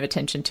put the kind of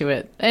attention to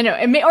it. I know,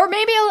 or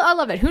maybe I'll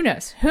love it. Who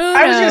knows?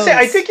 I was going to say,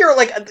 I think you're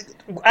like,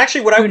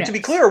 actually, to be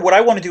clear, what I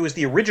want to do is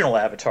the original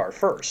Avatar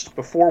first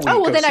before we.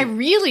 Oh well, then I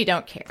really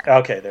don't care.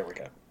 Okay, there we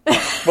go.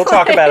 We'll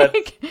talk about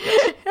it.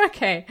 Yes.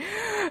 Okay.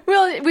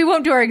 Well, we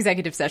won't do our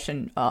executive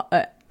session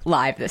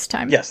live this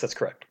time. Yes, that's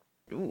correct.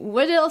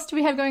 What else do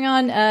we have going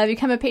on?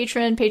 Become a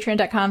patron,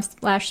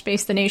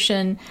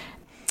 patreon.com/SpaceTheNation.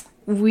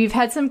 We've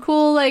had some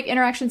cool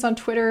interactions on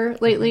Twitter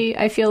lately,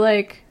 I feel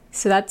like.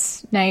 So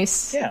that's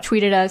nice. Yeah.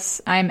 Tweet at us.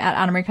 I'm at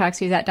Anna Marie Cox.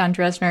 He's at Don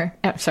Dresner.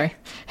 Oh, sorry.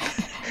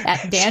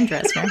 At Dan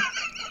Dresner.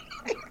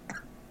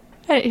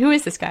 Hey, who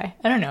is this guy?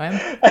 I don't know him.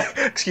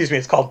 Excuse me,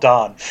 it's called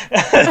Don.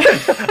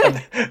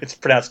 It's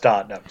pronounced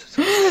Don. No,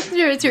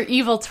 it's your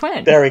evil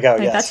twin. There we go,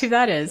 yes. That's who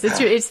that is.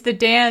 It's the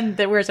Dan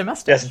that wears a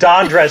mustache. Yes,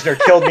 Don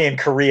Dresner killed me in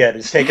Korea and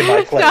has taken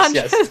my place.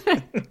 Yes.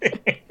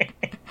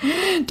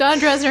 Don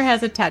Dresner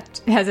has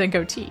a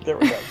goatee. There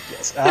we go.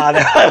 Yes.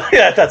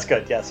 That's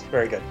good. Yes.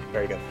 Very good.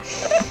 Very good.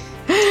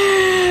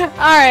 All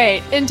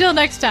right. Until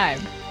next time.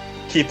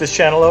 Keep this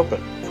channel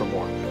open.